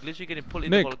range, I was like literally getting pulled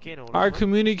in Nick, the volcano. Like, I what?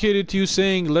 communicated to you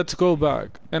saying let's go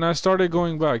back, and I started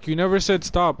going back. You never said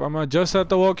stop. I'm just at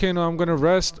the volcano. I'm gonna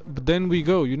rest, but then we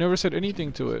go. You never said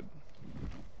anything to it.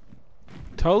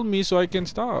 Tell me so I can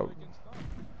stop.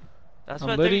 That's I'm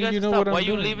why I tell you letting guys you to know stop. what Why I'm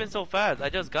you doing. leaving so fast? I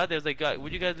just got there. It's like, God, why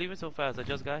you guys leaving so fast? I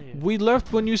just got here. We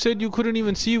left when you said you couldn't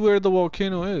even see where the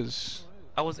volcano is.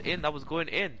 I was going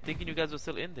in, thinking you guys were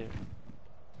still in there.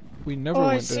 We never Oh, I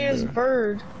went see in his there.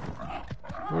 bird.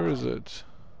 Where is it?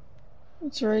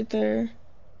 It's right there.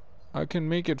 I can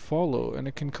make it follow, and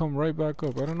it can come right back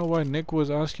up. I don't know why Nick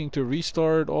was asking to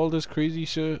restart all this crazy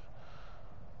shit.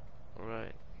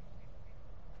 Right.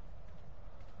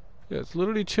 Yeah, it's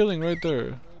literally chilling right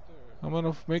there. I'm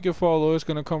gonna make it follow. It's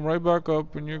gonna come right back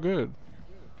up, and you're good.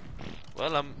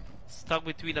 Well, I'm stuck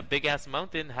between a big ass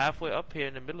mountain halfway up here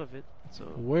in the middle of it. So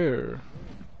Where?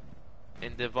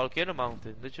 in the volcano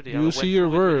mountain, literally. I You went see your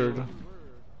through it. bird.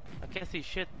 I can't see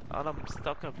shit. All I'm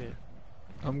stuck up here.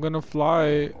 I'm gonna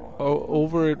fly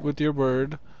over it with your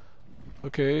bird.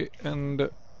 Okay, and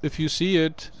if you see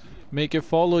it, make it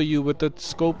follow you with that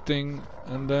scope thing,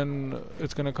 and then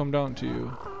it's gonna come down to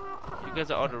you. You guys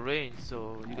are out of range,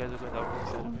 so you guys are going out of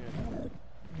side of here.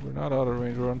 We're not out of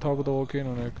range. We're on top of the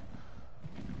volcano, Nick.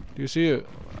 Do you see it?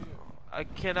 I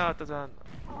cannot, Tazan.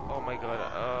 Oh my god.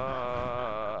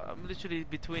 I'm literally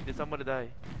between this. I'm gonna die.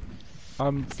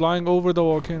 I'm flying over the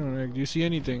volcano, Nick. Do you see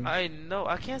anything? I know.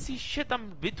 I can't see shit.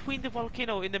 I'm between the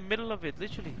volcano, in the middle of it,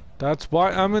 literally. That's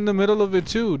why I'm in the middle of it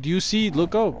too. Do you see?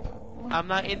 Look up. I'm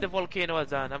not in the volcano,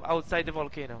 Azan. I'm outside the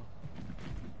volcano.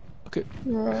 Okay.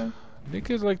 Yeah.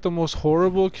 Nick is like the most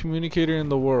horrible communicator in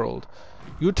the world.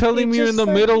 You're telling He me you're in just the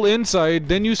said- middle inside,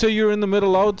 then you say you're in the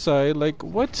middle outside. Like,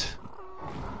 what?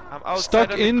 I'm outside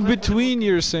Stuck of the in cliff of the between,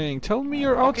 you're saying. Tell me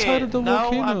you're outside Okay, of the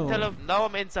now volcano. now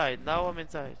I'm inside. Now I'm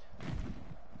inside.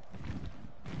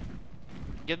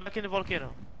 Get back in the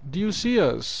volcano. Do you see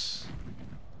us?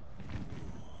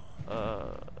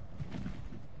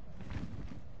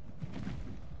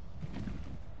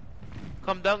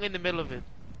 Come down in the middle of it.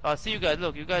 See you guys.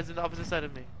 Look, you guys in the opposite side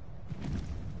of me.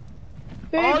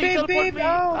 Babe, Oh, you babe, teleport babe, me.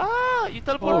 ow. Ah, you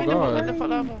teleported Oh, me God. in the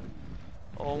lava.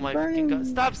 Oh my Burning. freaking god.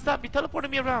 Stop, stop. You teleported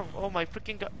me around. Oh my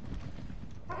freaking god.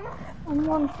 I'm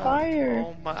on fire.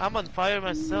 Oh my, I'm on fire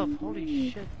myself.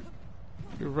 Holy shit.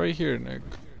 You're right here, Nick.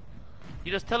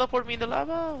 You just teleport me in the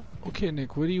lava. Okay,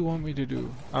 Nick, what do you want me to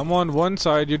do? I'm on one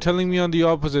side, you're telling me on the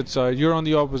opposite side. You're on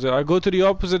the opposite. I go to the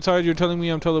opposite side, you're telling me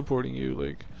I'm teleporting you.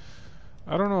 Like,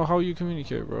 I don't know how you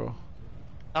communicate, bro.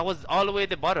 I was all the way at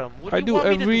the bottom. What do I you do want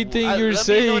me to do? everything Let you're me know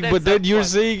saying, next but then time, you're fuck.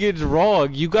 saying it's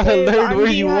wrong. You gotta Babe, learn I'm where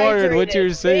you are and what dehydrated.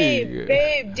 you're saying.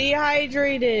 Babe,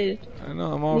 dehydrated. I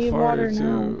know, I'm on Need fire water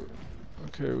too.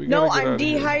 Okay, we No, gotta get I'm out of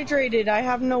here. dehydrated. I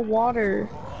have no water.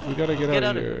 We gotta get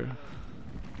out of here.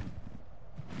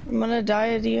 I'm gonna die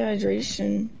of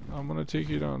dehydration. I'm gonna take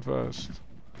you down fast.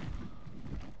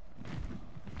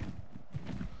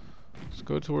 Let's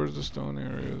go towards the stone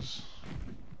areas.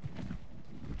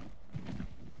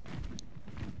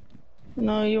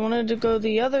 No, you wanted to go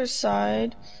the other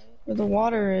side where the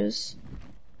water is.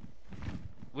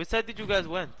 Which side did you guys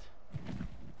went?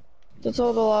 The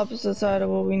total opposite side of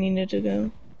what we needed to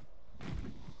go.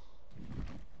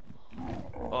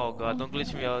 Oh god, don't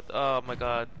glitch me out. Oh my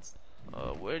god.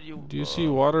 Where Do you see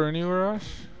water anywhere, Ash?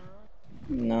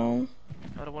 No.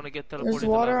 I don't want to get teleported. There's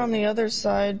water on the other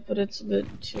side, but it's a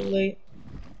bit too late.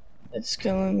 It's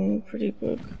killing me pretty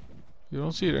quick. You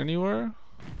don't see it anywhere?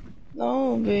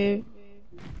 No, babe.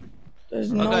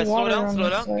 There's Oh, no guys, slow water down, on slow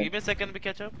this down. side. Give me a second to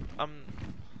catch up. I'm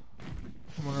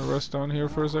gonna rest down here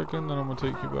for a second, then I'm gonna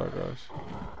take you back, guys.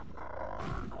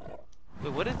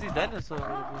 Wait, what is these dinosaurs over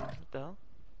there? What the hell?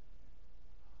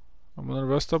 I'm gonna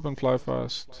rest up and fly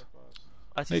fast.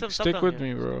 I see Nick, some stuff stick down with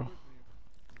here. me, bro.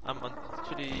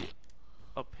 Actually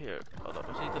up here. Hold up,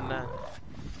 I need to land.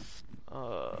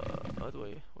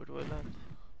 Where do I land?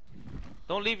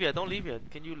 Don't leave yet, don't leave yet.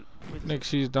 Can you wait? Nick,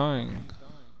 she's dying.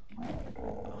 I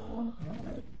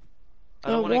don't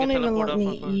It want to get won't even teleported let off me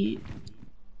my bird. eat.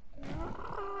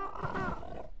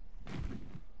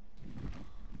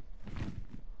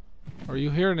 Are you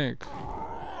here, Nick?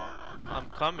 I'm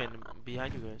coming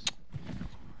behind you guys.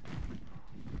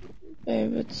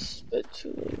 Babe, it's a bit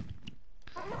too late.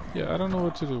 Yeah, I don't know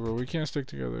what to do, bro. We can't stick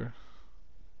together.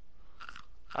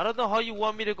 I don't know how you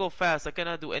want me to go fast. I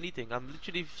cannot do anything. I'm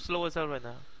literally slow as hell right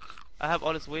now. I have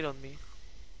all this weight on me.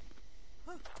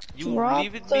 You Drop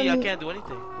leave it me, I them can't do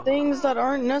anything. things that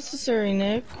aren't necessary,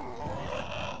 Nick.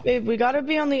 Babe, we gotta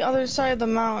be on the other side of the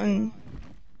mountain.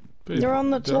 Babe, They're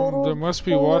on the total there must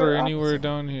be polar water opposite. anywhere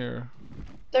down here.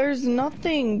 There's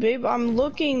nothing, babe. I'm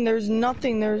looking. There's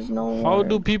nothing. There's no water. How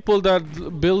do people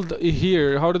that build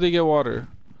here, how do they get water?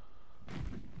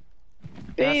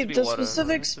 There has to Babe, be the water.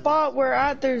 specific spot we're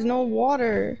at, there's no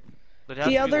water. But there has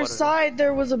The to be other water. side,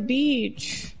 there was a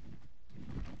beach.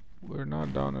 We're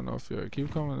not down enough yet.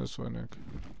 Keep coming this way, Nick.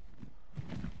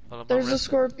 Hold on, There's I'm a resting.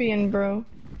 scorpion, bro.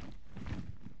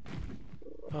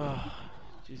 Ah,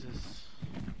 Jesus.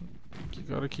 You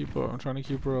gotta keep up. I'm trying to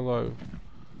keep her alive.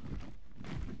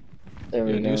 There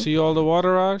Yeah, we do go. you see all the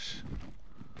water, Ash?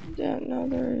 Yeah, no,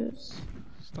 there is.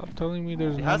 Stop telling me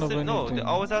there's It none has of to, no, anything. there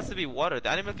always has to be water. The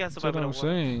animal can't That's survive what I'm without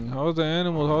water. saying. How's the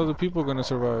animals, how's the people gonna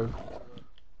survive?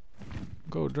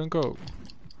 Go, drink out.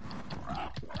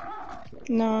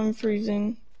 No, I'm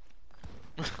freezing.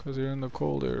 Because you're in the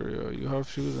cold area. You have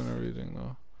shoes and everything,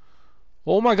 though.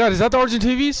 Oh my god, is that the Argent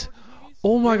TVs?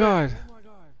 Oh my god.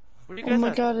 Where are you Oh guys my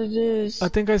at? god, it is. I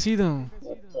think I see them.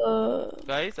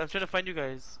 Guys, I'm trying to find you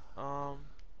guys.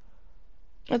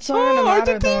 It's not gonna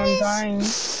matter Argent though, I'm TVs! dying.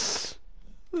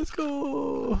 Let's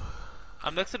go.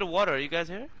 I'm next to the water. Are you guys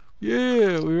here?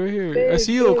 Yeah, we're right here. I Babe,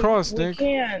 see you babe, across, we Nick.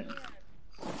 can't.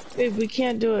 Babe, we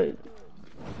can't do it.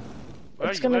 Where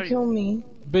It's are you? Where gonna are kill you? me.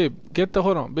 Babe,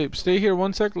 hold on. Babe, stay here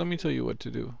 1 sec. Let me tell you what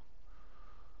to do.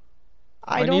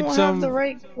 I need don't have some- the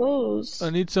right clothes. I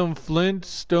need some flint,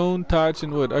 stone, thatch,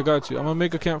 and wood. I got you. I'm gonna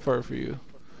make a campfire for you.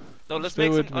 No, let's Stay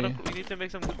make with some other. me. We need to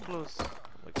make some good clothes.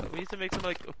 Like, we need to make some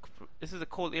this is a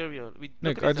cold area.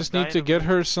 Nick, I just need to get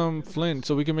her some flint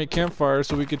so we can make campfire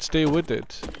so we could stay with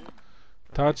it.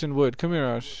 Thatch and wood. Come here,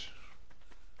 Ash.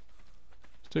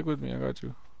 Stick with me. I got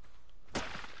you. Oh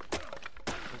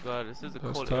god, this is a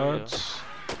That's cold area. thatch.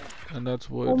 And that's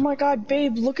wood. Oh my god,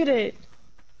 babe, look at it.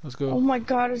 Let's Oh go. my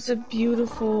god, is it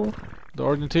beautiful? The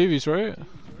Argentavis, right?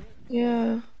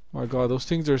 Yeah. My god, those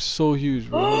things are so huge,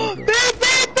 bro. Oh, Holy babe,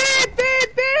 crap. babe, babe, babe,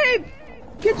 babe!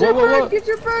 Get your What, bird, what? get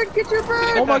your bird, get your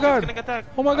bird! Oh my It's god. gonna get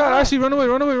attacked. Oh my god, Ah, Ashley, run away,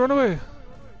 run away, run away.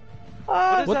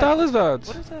 Ah, is What that? the hell is that?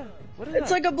 What is that? What is it's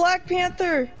that? like a Black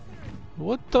Panther.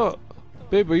 What the?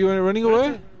 Babe, are you running Where is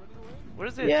away? it? Where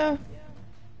is it? Yeah.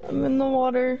 I'm in the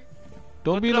water.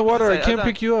 Don't Put be it in the up this water, I side, can't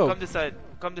Azan, pick you Come up. this side.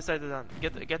 Come this side, Azan.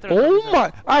 Get her. Oh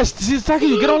my! Ash, she's attacking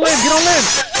you. Get on land, get on land.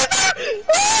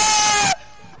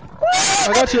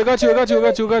 I got you, I got you, I got you, I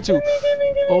got you, I got you.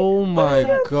 Oh my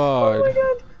Oh god. my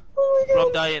god. Oh my Bro, I'm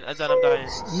god. dying. Azan, I'm dying.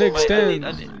 Nick, I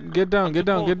stand. need- Get down, I'm get too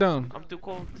down, cold. get down. I'm too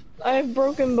cold. I have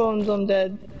broken bones, I'm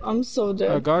dead. I'm so I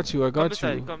dead. got you, I Come got this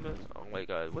side. you. Come. Oh my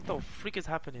god. What the freak is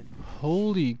happening?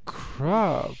 Holy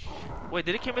crap. Wait,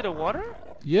 did it come in the water?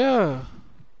 Yeah.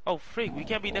 Oh freak, we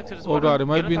can't be next to this Oh water. god, it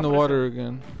might Get on be in top the of this water hill.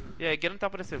 again. Yeah, get on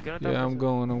top of this hill. Get on top Yeah, of I'm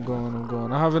this hill.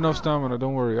 going. I have enough stamina,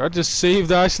 don't worry. I just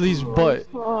saved Ashley's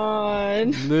butt. God.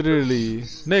 Literally.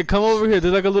 Nick, come over here.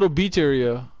 There's like a little beach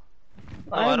area.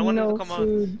 I I have don't want it to no come out.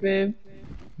 food, babe.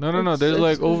 No, no, no. It's- There's it's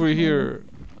like over okay. here.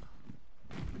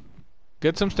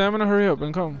 Get some stamina, hurry up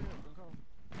and come.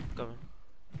 Coming.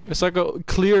 It's like a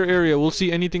clear area. We'll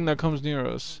see anything that comes near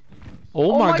us.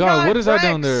 Oh, Oh my my god, God, what is that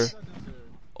down there? Rex!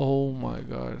 Oh my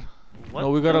god. What? No,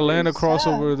 we gotta What land is across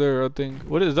that? over there, I think.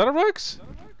 What is that, a Rex?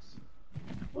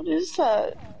 What is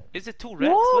that? Is it two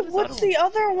Rex? Whoa, What is what's that? the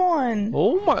other one?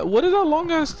 Oh my, what is that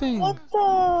long ass thing? What the?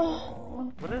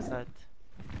 What is that?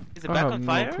 Is it I back have on no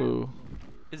fire? clue.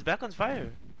 It's back on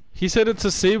fire. He said it's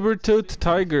a saber-toothed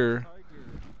tiger.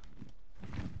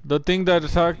 The thing that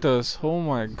attacked us. Oh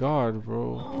my god,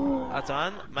 bro.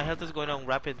 Azan, my health is going on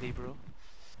rapidly, bro.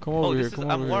 Come Oh, over here, this is.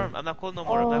 come I'm over warm. here. I'm not cold no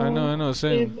more. Oh. I'm I back. know,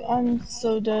 same. Babe, I'm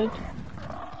so dead.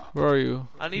 Where are you?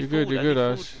 I need You're good, food, you're I good,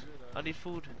 need Ash. food. I need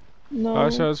food. Ash No,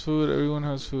 has food. Everyone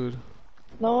has food.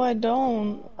 no, I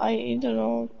don't. I eat it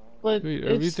all, but Wait,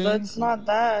 it's everything? that's not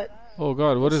that. Oh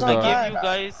God, what It's is not I that? give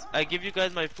that. you guys. I give you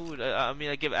guys my food. I mean,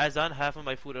 I give Azan half of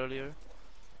my food earlier.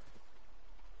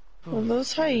 Are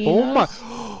those Oh my!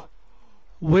 hyenas?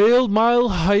 Whale Mile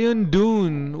Hyun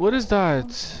Dune. What is that?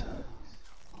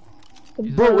 The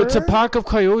Bro, it's a bird? pack of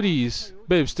coyotes.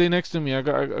 Babe, stay next to me. I'm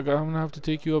gonna have to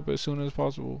take you up as soon as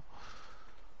possible.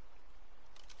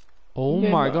 Oh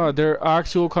Babe, my God, they're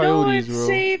actual no, coyotes, it's bro.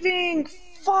 saving.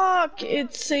 Fuck,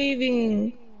 it's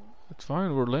saving. It's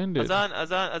fine, we're landed. Azan,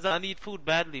 I need food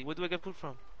badly. Where do I get food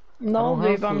from? I No, don't have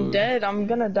babe, I'm food. dead. I'm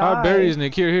gonna I have berries, die.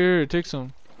 Nick. Here, take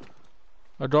some.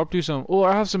 I dropped you some. Oh,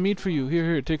 I have some meat for you.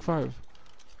 Here, take 5.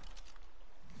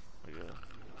 Oh, yeah.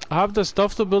 I have the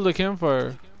stuff to build a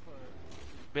campfire.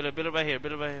 Build it right here.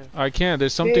 Build it right here. I can't.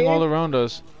 There's something all Babe, around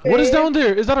us. What is babe, down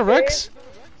there? Is that a Rex?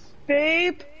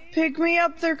 babe, pick me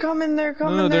up. They're coming. They're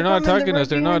coming. No, they're not coming. attacking They're us.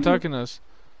 They're right not behind me. attacking us.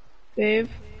 Babe,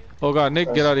 Oh God,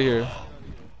 Nick, get out of here.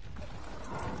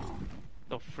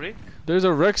 The frick? There's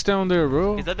a Rex down there,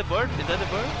 bro. Is that the bird? Is that the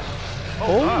bird?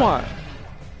 Oh God. my.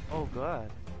 Oh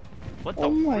God. What the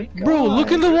oh my frick? god. Bro,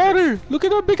 look in the water. Look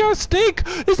at that big ass snake.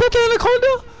 Is that the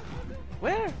anaconda?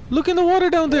 Where? Look in the water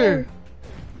down there.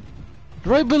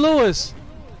 Right below us.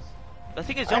 The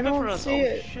thing is I jumping don't for us. see Oh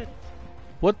it. shit.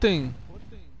 What thing?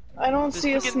 I don't This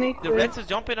see a freaking- snake. The babe. Rex is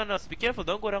jumping on us. Be careful.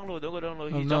 Don't go down low. Don't go down low.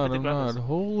 He's I'm jumping not. to grab us.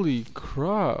 Holy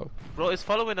crap. Bro, it's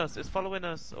following us. It's following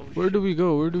us. Oh Where shit. do we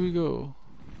go? Where do we go?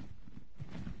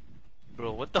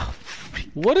 Bro, what the freak?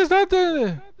 What is that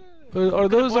there? Are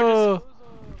those Oh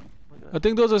I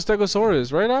think those are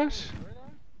Stegosaurus, right, Ash?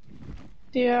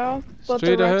 Yeah, but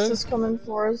Straight the Rex ahead? is coming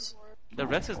for us. The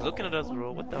Rex is looking at us,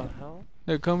 bro. What the hell?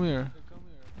 Hey, come here.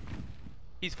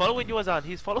 He's following you, Azan.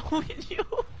 He's following you.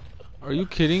 Are you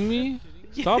kidding me?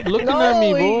 Stop Yeah. looking No, at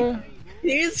me, boy.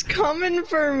 He's coming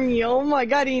for me. Oh my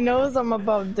god, he knows I'm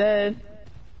about dead.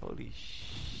 Holy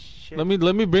shit.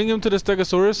 Let me bring him to the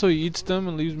Stegosaurus so he eats them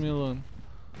and leaves me alone.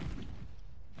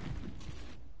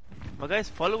 My guy's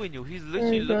following you. He's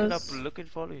literally he looking goes. up, looking,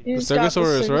 following. He's The got the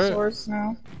Stegosaurus, right? Stegosaurus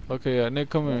now. Okay, yeah, Nick,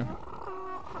 come here.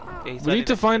 Yeah, he's We need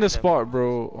to standing find a next to them. spot,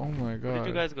 bro. Oh my Where did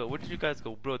you god. guys go? Where did you guys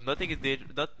go, bro? Nothing is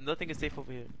nothing is safe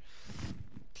over here.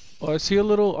 Oh, I see a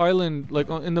little island like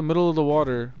in the middle of the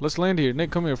water. Let's land here. Nick,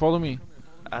 come here. Follow me.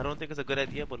 I don't think it's a good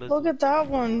idea, but let's. Look at that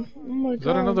one. Oh my Is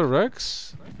god. that another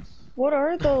Rex? What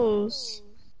are those?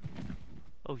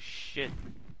 Oh shit.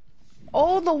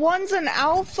 Oh, the one's an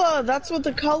alpha. That's what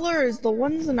the color is. The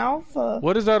one's an alpha.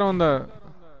 What is that on the?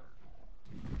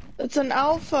 It's an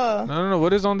alpha. No.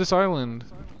 What is on this island?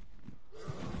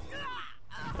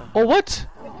 Oh, what?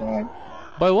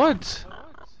 By what?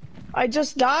 I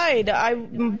just died. I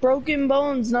broken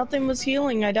bones. Nothing was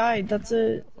healing. I died. That's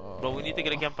it. Bro, we need to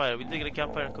get a campfire. We need to get a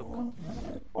campfire and cook.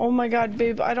 Oh my god,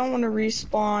 babe. I don't want to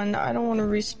respawn. I don't want to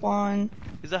respawn.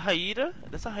 Is a hyena?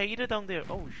 There's a hyena down there.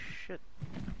 Oh shit.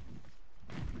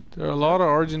 There are a lot of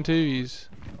Argentavis.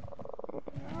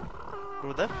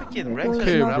 Bro, that freaking Rex There's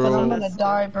Okay, is nothing. bro. I'm gonna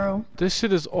die, bro. This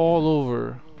shit is all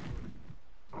over.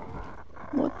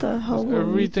 What the hell? were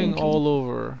we Everything thinking? all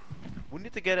over. We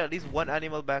need to get at least one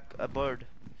animal back, a bird.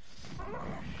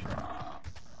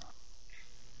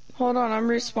 Hold on, I'm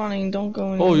respawning. Don't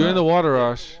go anywhere. Oh, you're in the water,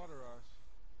 Ash.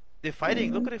 They're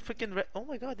fighting. Look at the freaking Oh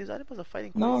my god, these animals are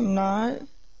fighting. No, I'm not.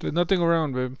 There's nothing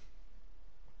around, babe.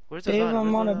 Where's Babe, Azan?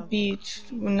 I'm Where's on a Azan? beach.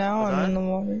 Now I'm Azan? in the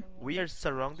water. We are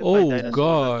surrounded Oh, by dinosaurs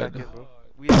God. attacking, bro.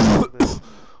 We are surrounded.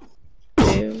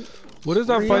 Babe. What is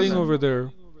that Where fighting is it? over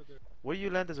there? Where you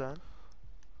land, Azan?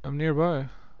 I'm nearby.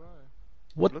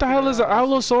 What the Looking hell is an around, I don't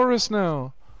see- Allosaurus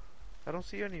now? I don't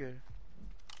see you anywhere.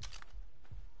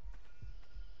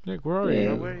 Nick, where are Babe.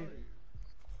 Bro, you? where are you? Look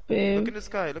Babe. in the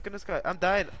sky. Look in the sky. I'm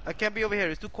dying. I can't be over here.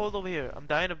 It's too cold over here. I'm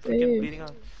dying of freaking Babe. bleeding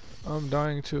out. I'm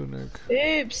dying too, Nick.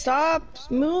 Babe, stop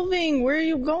moving. Where are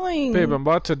you going? Babe, I'm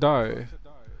about to die.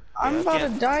 I'm Yeah, I about to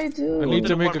can't- die I too. need to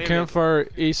to the make a warm area. campfire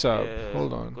ASAP. Yeah,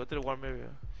 Hold on. Go to the warm area.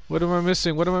 What am I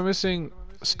missing? What am I missing?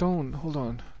 Stone. Hold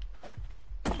on.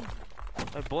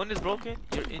 My bone is broken.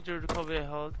 You're injured. Recover your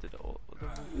health.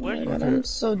 Where Oh are my you? god, I'm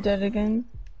so dead again.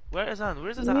 Where is Azan?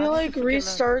 Where is Azan? Can we I need like to freaking land.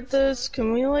 restart this?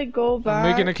 Can we like go back?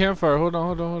 I'm making a campfire. Hold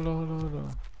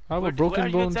on. I have Where- a broken where are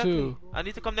you bone exactly? too. I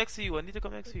need to come next to you. I need to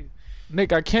come next to you.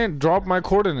 Nick, I can't drop my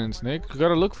coordinates, Nick. You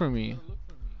gotta look for me.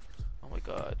 Oh my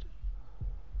god.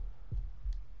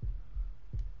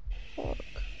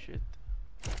 Shit.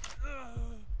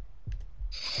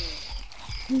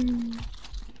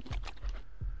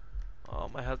 Oh,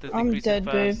 my health is I'm decreasing dead,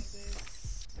 babe.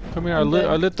 fast. Come here. I'm I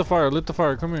dead. lit the fire.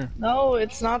 Come here. No,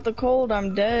 it's not the cold.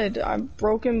 I'm dead. I'm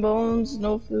broken bones,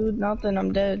 no food, nothing.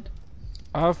 I'm dead.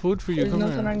 I have food for you. There's Come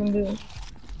nothing I here. can do.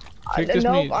 Take this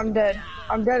Nope, meat. I'm dead.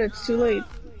 I'm dead. It's too late.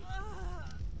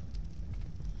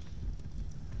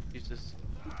 Use this.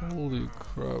 Holy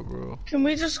crap, bro. Can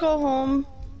we just go home?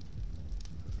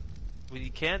 We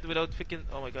can't without freaking.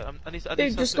 Oh my god, I need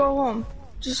Dude, just go home.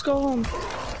 Just go home.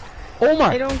 Oh my!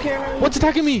 I don't care. What's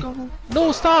attacking me? Just go home.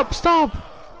 No, stop, stop!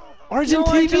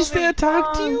 Argentinians, killed they me.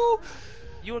 attacked you?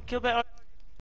 You were killed by.